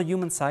of all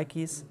human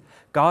psyches,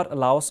 God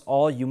allows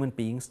all human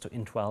beings to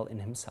indwell in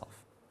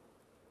himself.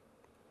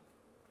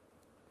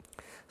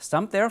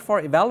 Stump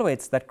therefore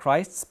evaluates that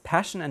Christ's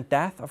passion and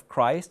death of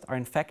Christ are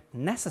in fact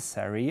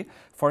necessary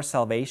for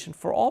salvation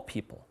for all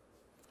people,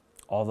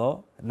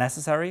 although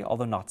necessary,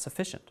 although not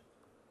sufficient.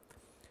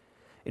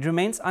 It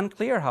remains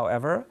unclear,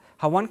 however,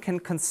 how one can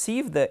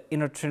conceive the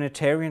inner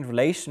Trinitarian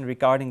relation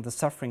regarding the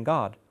suffering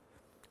God.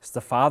 Is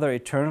the Father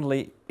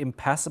eternally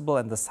impassible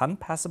and the Son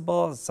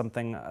passible?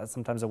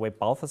 Sometimes the way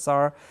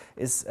Balthasar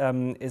is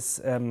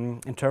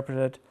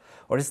interpreted.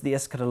 Or is the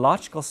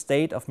eschatological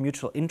state of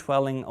mutual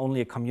indwelling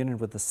only a communion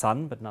with the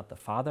Son, but not the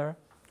Father?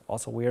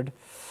 Also weird.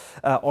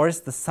 Or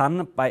is the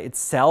Son by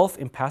itself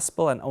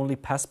impassible and only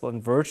passible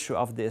in virtue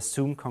of the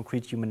assumed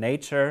concrete human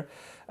nature?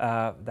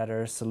 That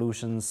are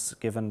solutions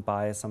given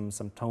by some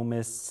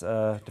Thomists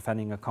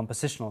defending a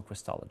compositional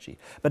Christology.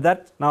 But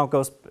that now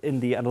goes in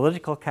the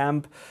analytical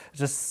camp.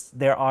 Just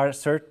there are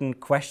certain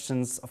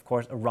questions, of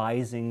course,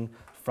 arising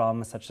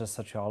from such a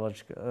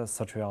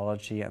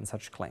soteriology and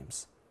such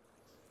claims.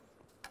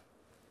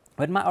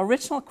 But my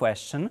original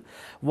question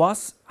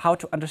was how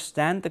to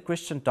understand the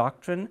Christian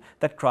doctrine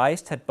that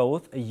Christ had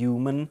both a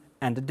human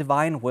and a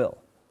divine will.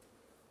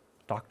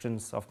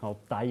 Doctrines of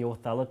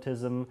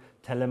diotheletism,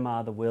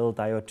 telema, the will,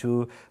 dio,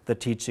 the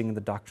teaching,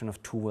 the doctrine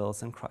of two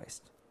wills in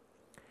Christ.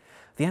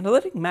 The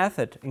analytic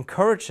method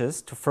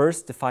encourages to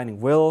first defining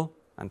will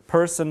and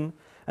person,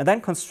 and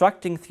then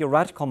constructing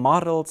theoretical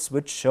models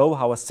which show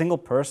how a single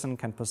person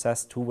can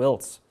possess two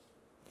wills.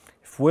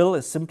 If will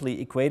is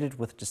simply equated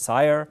with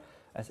desire,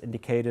 as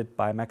indicated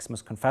by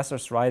Maximus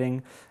Confessor's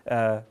writing,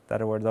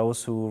 that were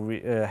those who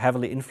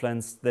heavily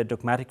influenced the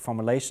dogmatic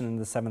formulation in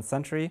the 7th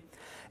century,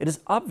 it is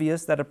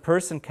obvious that a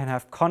person can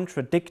have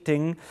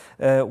contradicting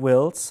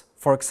wills,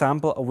 for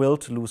example, a will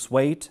to lose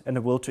weight and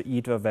a will to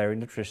eat a very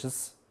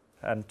nutritious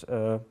and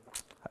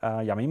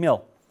yummy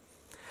meal.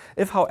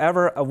 If,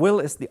 however, a will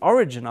is the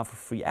origin of a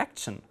free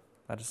action,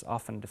 that is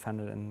often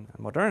defended in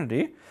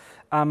modernity,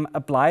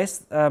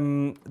 applies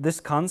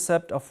this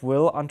concept of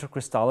will unto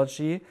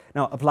Christology.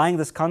 Now, applying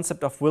this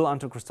concept of will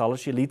unto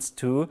Christology leads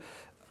to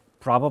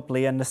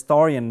probably a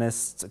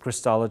Nestorianist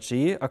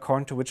Christology,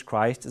 according to which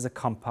Christ is a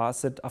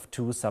composite of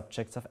two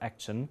subjects of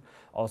action,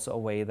 also a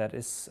way that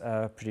is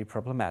pretty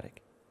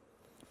problematic.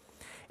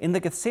 In the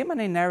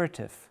Gethsemane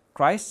narrative,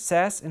 Christ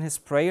says in his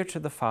prayer to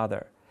the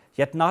Father,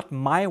 "Yet not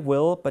my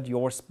will, but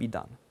yours be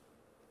done."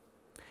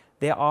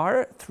 There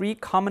are three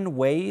common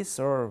ways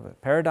or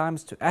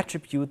paradigms to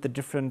attribute the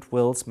different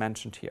wills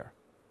mentioned here.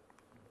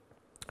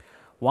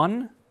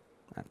 One,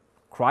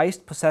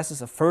 Christ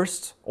possesses a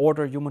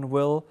first-order human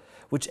will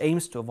which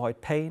aims to avoid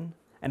pain,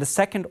 and a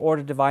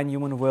second-order divine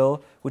human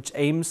will which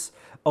aims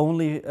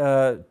only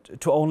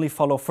to only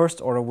follow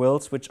first-order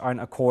wills which are in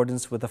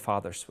accordance with the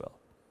Father's will.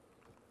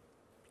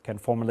 You can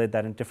formulate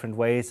that in different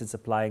ways. It's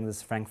applying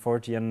this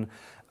Frankfurtian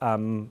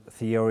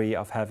theory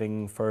of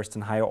having first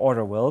and higher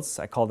order wills.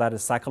 I call that a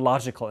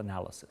psychological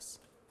analysis.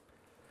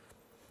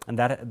 And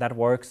that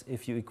works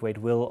if you equate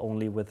will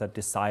only with a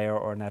desire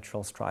or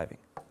natural striving.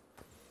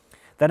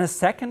 Then a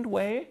second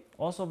way,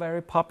 also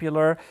very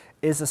popular,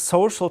 is a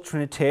social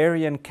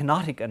Trinitarian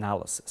kenotic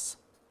analysis.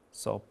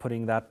 So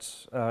putting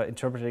that,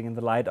 interpreting in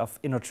the light of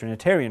inner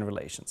Trinitarian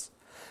relations.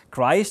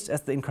 Christ,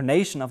 as the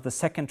incarnation of the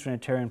second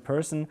Trinitarian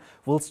person,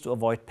 wills to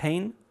avoid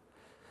pain,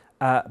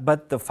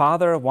 but the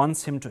Father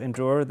wants him to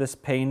endure this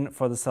pain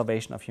for the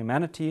salvation of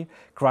humanity.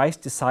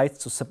 Christ decides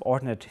to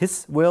subordinate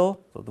his will,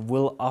 so the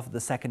will of the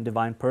second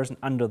divine person,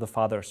 under the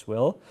Father's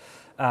will.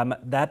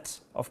 That,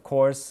 of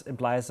course,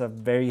 implies a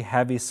very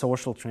heavy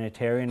social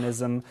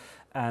Trinitarianism,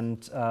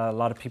 and a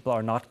lot of people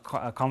are not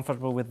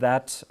comfortable with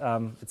that.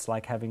 It's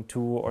like having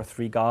two or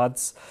three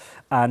gods,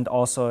 and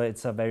also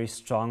it's a very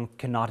strong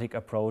kenotic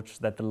approach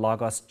that the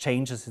Logos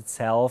changes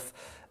itself,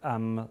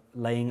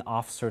 laying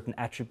off certain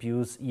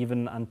attributes,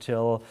 even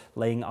until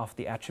laying off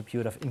the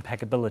attribute of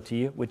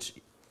impeccability, which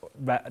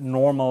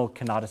normal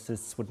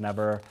kenoticists would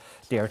never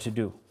dare to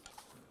do.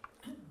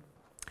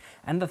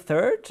 And the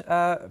third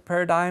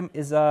paradigm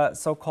is a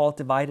so-called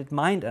divided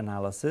mind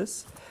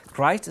analysis.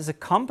 Christ is a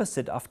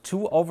composite of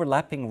two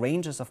overlapping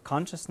ranges of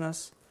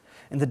consciousness.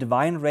 In the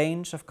divine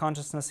range of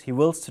consciousness, he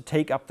wills to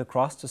take up the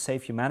cross to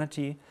save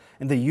humanity.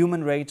 In the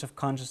human range of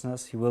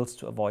consciousness, he wills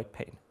to avoid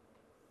pain.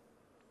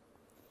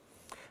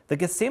 The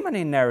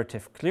Gethsemane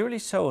narrative clearly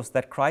shows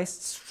that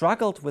Christ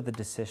struggled with the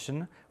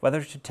decision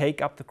whether to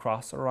take up the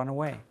cross or run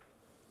away.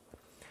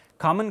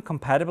 Common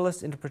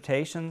compatibilist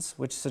interpretations,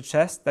 which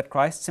suggest that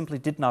Christ simply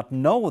did not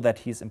know that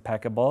he is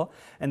impeccable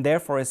and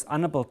therefore is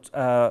unable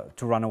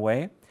to run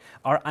away,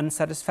 are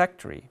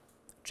unsatisfactory.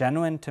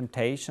 Genuine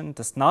temptation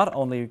does not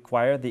only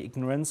require the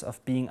ignorance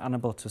of being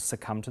unable to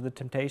succumb to the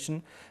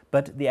temptation,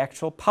 but the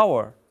actual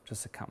power to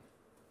succumb.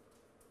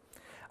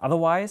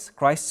 Otherwise,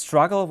 Christ's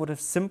struggle would have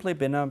simply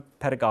been a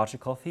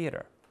pedagogical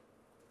theater.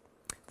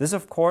 This,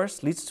 of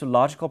course, leads to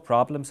logical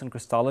problems in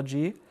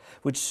Christology,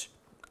 which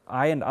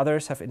I and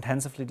others have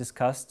intensively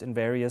discussed in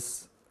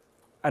various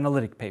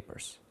analytic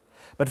papers.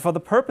 But for the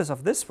purpose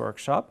of this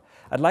workshop,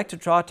 I'd like to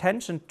draw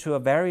attention to a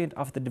variant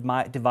of the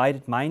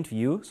divided mind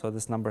view, so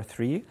this number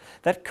 3,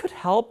 that could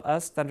help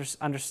us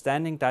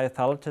understanding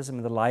diatheletism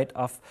in the light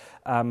of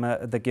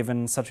the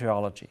given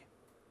soteriology.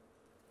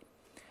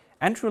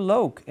 Andrew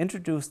Loke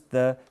introduced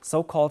the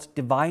so-called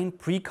divine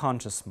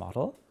preconscious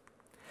model,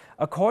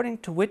 according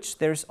to which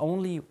there is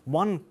only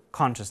one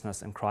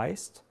consciousness in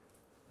Christ,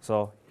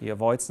 so he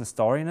avoids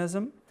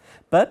Nestorianism,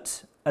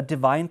 but a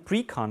divine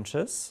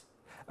preconscious,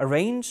 a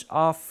range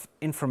of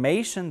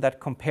information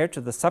that compared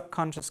to the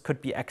subconscious could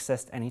be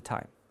accessed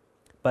anytime,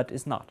 but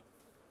is not.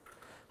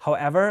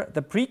 However,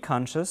 the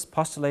preconscious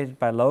postulated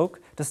by Loke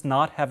does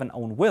not have an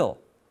own will.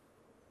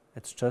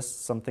 It's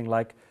just something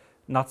like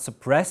not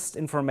suppressed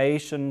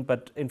information,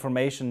 but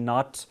information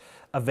not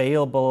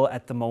available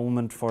at the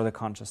moment for the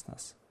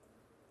consciousness.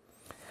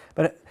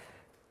 But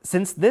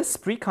since this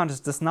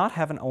preconscious does not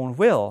have an own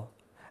will,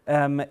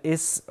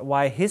 is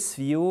why his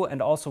view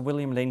and also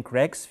William Lane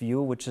Gregg's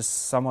view, which is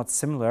somewhat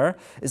similar,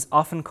 is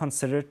often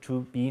considered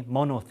to be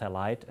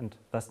monothelite and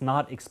thus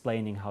not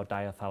explaining how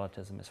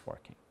diatheletism is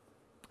working.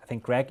 I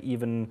think Gregg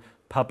even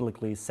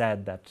publicly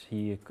said that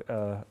he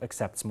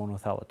accepts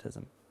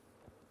monothelitism.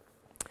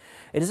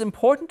 It is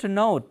important to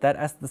note that,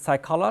 as the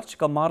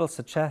psychological model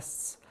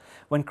suggests,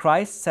 when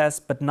Christ says,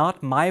 "But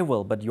not my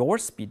will, but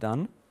yours be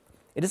done,"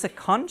 it is a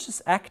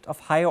conscious act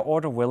of higher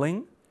order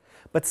willing,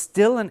 but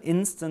still an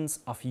instance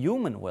of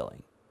human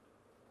willing.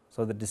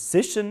 So the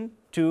decision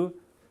to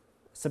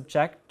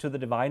subject to the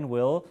divine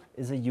will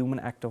is a human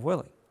act of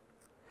willing.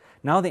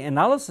 Now the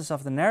analysis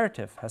of the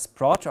narrative has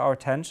brought to our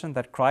attention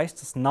that Christ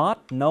does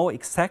not know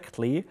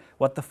exactly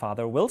what the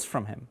Father wills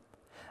from him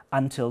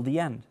until the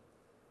end.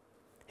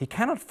 He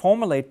cannot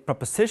formulate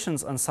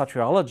propositions on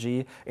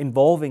soteriology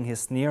involving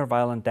his near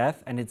violent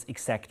death and its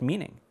exact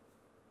meaning.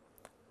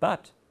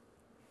 But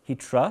he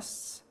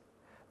trusts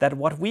that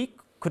what we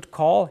could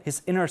call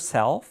his inner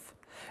self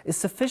is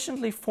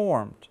sufficiently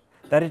formed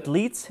that it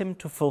leads him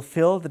to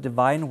fulfill the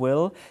divine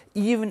will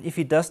even if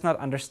he does not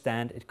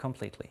understand it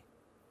completely.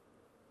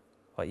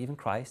 Well, even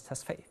Christ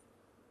has faith.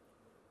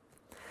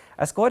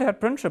 As Gotthard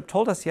Brüntrup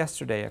told us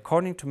yesterday,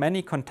 according to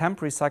many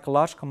contemporary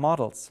psychological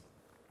models,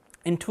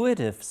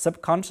 intuitive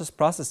subconscious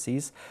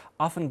processes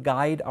often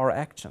guide our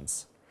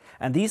actions,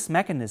 and these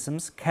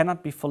mechanisms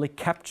cannot be fully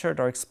captured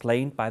or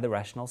explained by the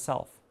rational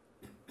self.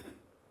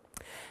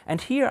 And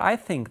here I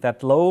think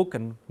that Locke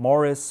and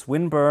Morris,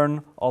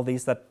 Winburn, all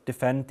these that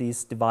defend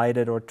these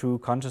divided or two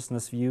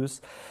consciousness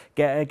views,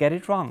 get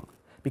it wrong,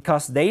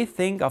 because they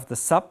think of the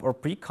sub or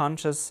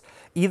preconscious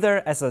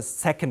either as a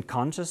second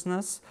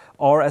consciousness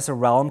or as a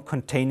realm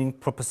containing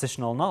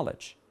propositional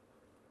knowledge.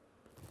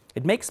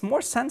 It makes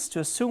more sense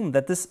to assume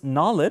that this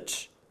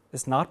knowledge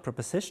is not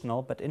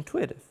propositional but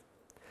intuitive,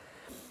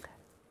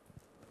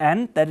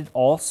 and that it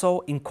also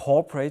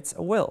incorporates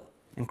a will,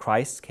 in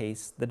Christ's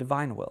case, the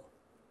divine will.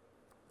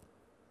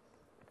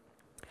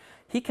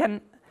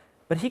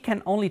 But he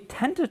can only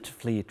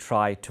tentatively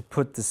try to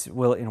put this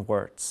will in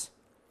words.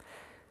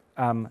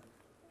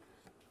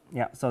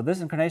 So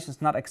this incarnation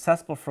is not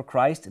accessible for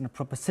Christ in a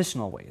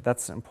propositional way.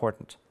 That's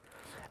important.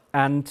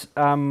 And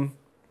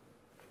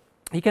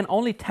he can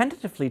only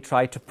tentatively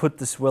try to put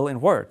this will in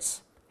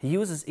words. He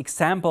uses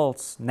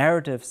examples,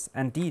 narratives,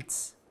 and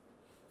deeds.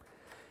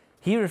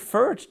 He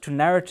referred to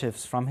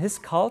narratives from his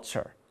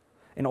culture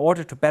in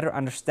order to better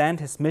understand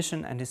his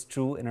mission and his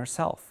true inner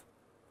self.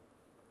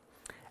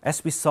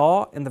 As we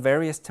saw in the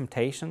various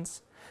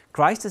temptations,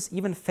 Christ is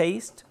even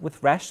faced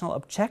with rational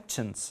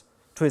objections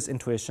to his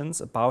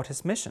intuitions about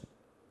his mission,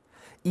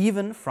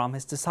 even from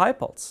his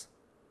disciples,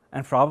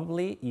 and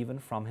probably even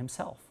from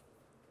himself.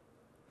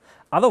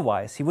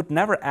 Otherwise, he would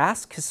never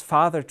ask his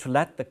Father to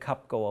let the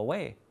cup go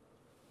away.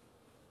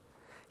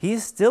 He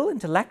is still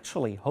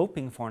intellectually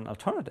hoping for an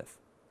alternative,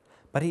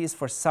 but he is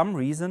for some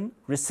reason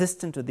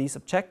resistant to these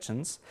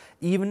objections,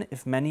 even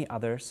if many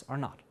others are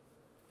not.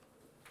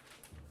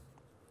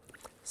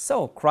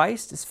 So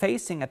Christ is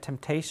facing a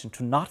temptation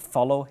to not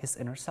follow his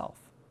inner self.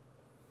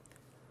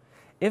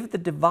 If the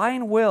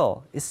divine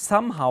will is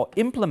somehow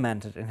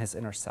implemented in his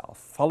inner self,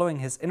 following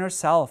his inner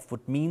self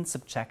would mean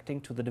subjecting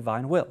to the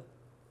divine will.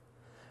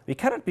 We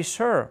cannot be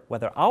sure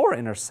whether our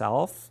inner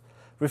self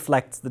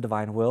reflects the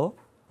divine will.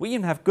 We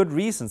even have good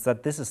reasons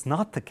that this is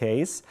not the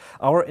case.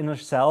 Our inner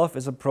self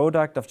is a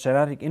product of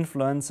genetic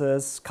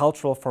influences,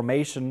 cultural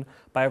formation,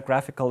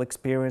 biographical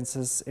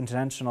experiences,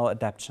 intentional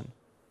adaptation.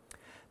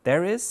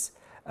 There is,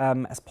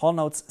 as Paul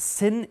notes,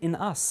 sin in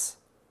us,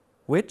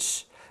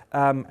 which,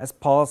 as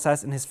Paul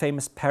says in his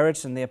famous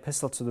passage in the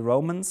Epistle to the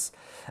Romans,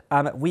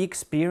 we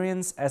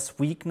experience as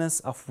weakness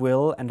of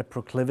will and a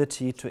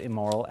proclivity to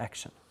immoral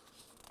action.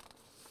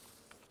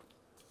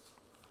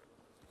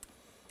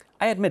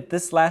 I admit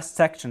this last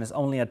section is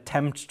only an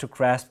attempt to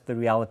grasp the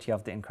reality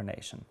of the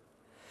incarnation.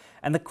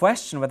 And the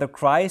question whether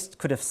Christ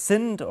could have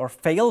sinned or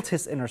failed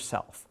his inner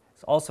self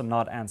is also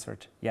not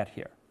answered yet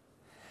here.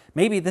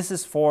 Maybe this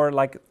is for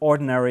like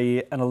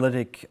ordinary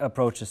analytic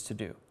approaches to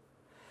do.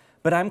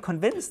 But I'm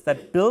convinced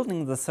that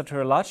building the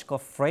soteriological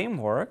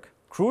framework,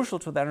 crucial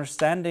to the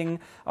understanding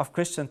of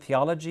Christian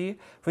theology,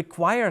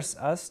 requires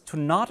us to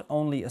not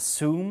only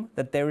assume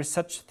that there is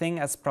such a thing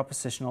as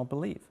propositional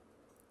belief.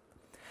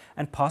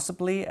 And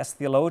possibly, as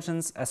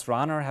theologians as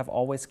Rahner have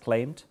always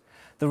claimed,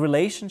 the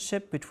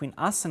relationship between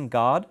us and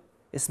God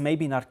is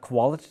maybe not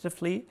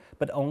qualitatively,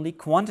 but only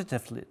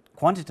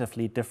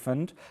quantitatively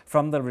different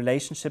from the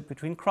relationship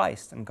between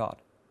Christ and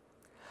God.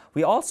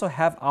 We also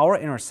have our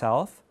inner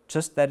self,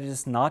 just that it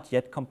is not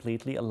yet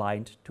completely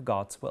aligned to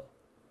God's will.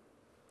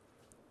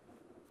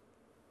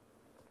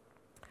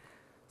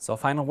 So,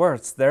 final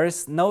words. There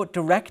is no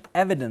direct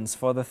evidence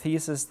for the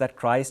thesis that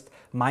Christ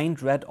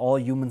mind-read all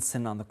human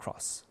sin on the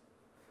cross.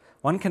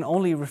 One can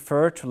only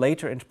refer to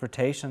later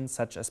interpretations,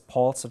 such as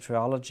Paul's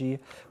soteriology,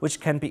 which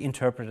can be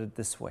interpreted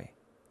this way.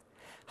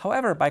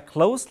 However, by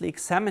closely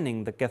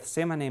examining the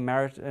Gethsemane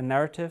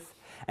narrative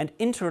and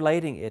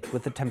interrelating it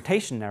with the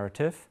temptation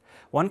narrative,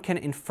 one can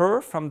infer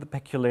from the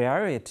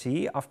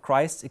peculiarity of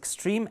Christ's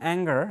extreme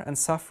anger and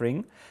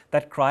suffering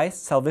that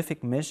Christ's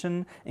salvific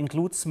mission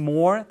includes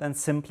more than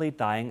simply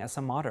dying as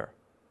a martyr.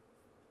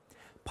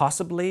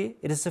 Possibly,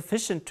 it is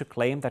sufficient to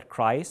claim that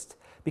Christ,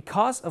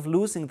 because of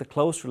losing the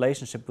close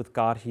relationship with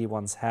God he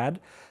once had,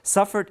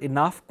 suffered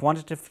enough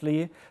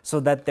quantitatively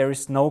so that there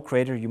is no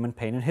greater human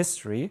pain in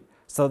history,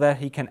 so that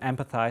he can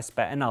empathize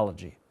by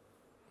analogy.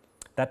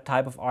 That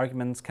type of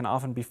arguments can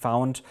often be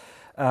found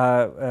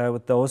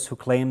with those who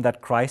claim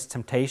that Christ's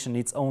temptation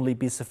needs only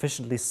be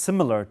sufficiently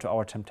similar to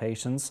our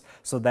temptations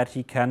so that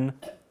he can,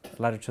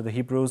 letter to the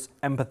Hebrews,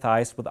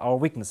 empathize with our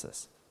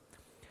weaknesses.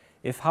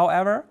 If,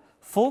 however,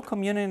 full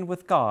communion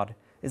with God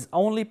is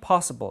only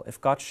possible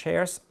if God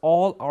shares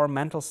all our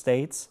mental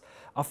states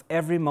of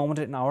every moment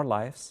in our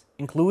lives,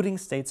 including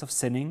states of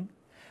sinning,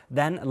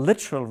 then a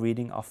literal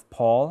reading of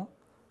Paul,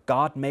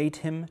 God made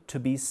him to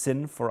be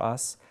sin for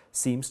us,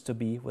 seems to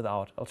be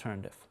without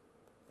alternative.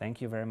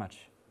 Thank you very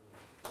much.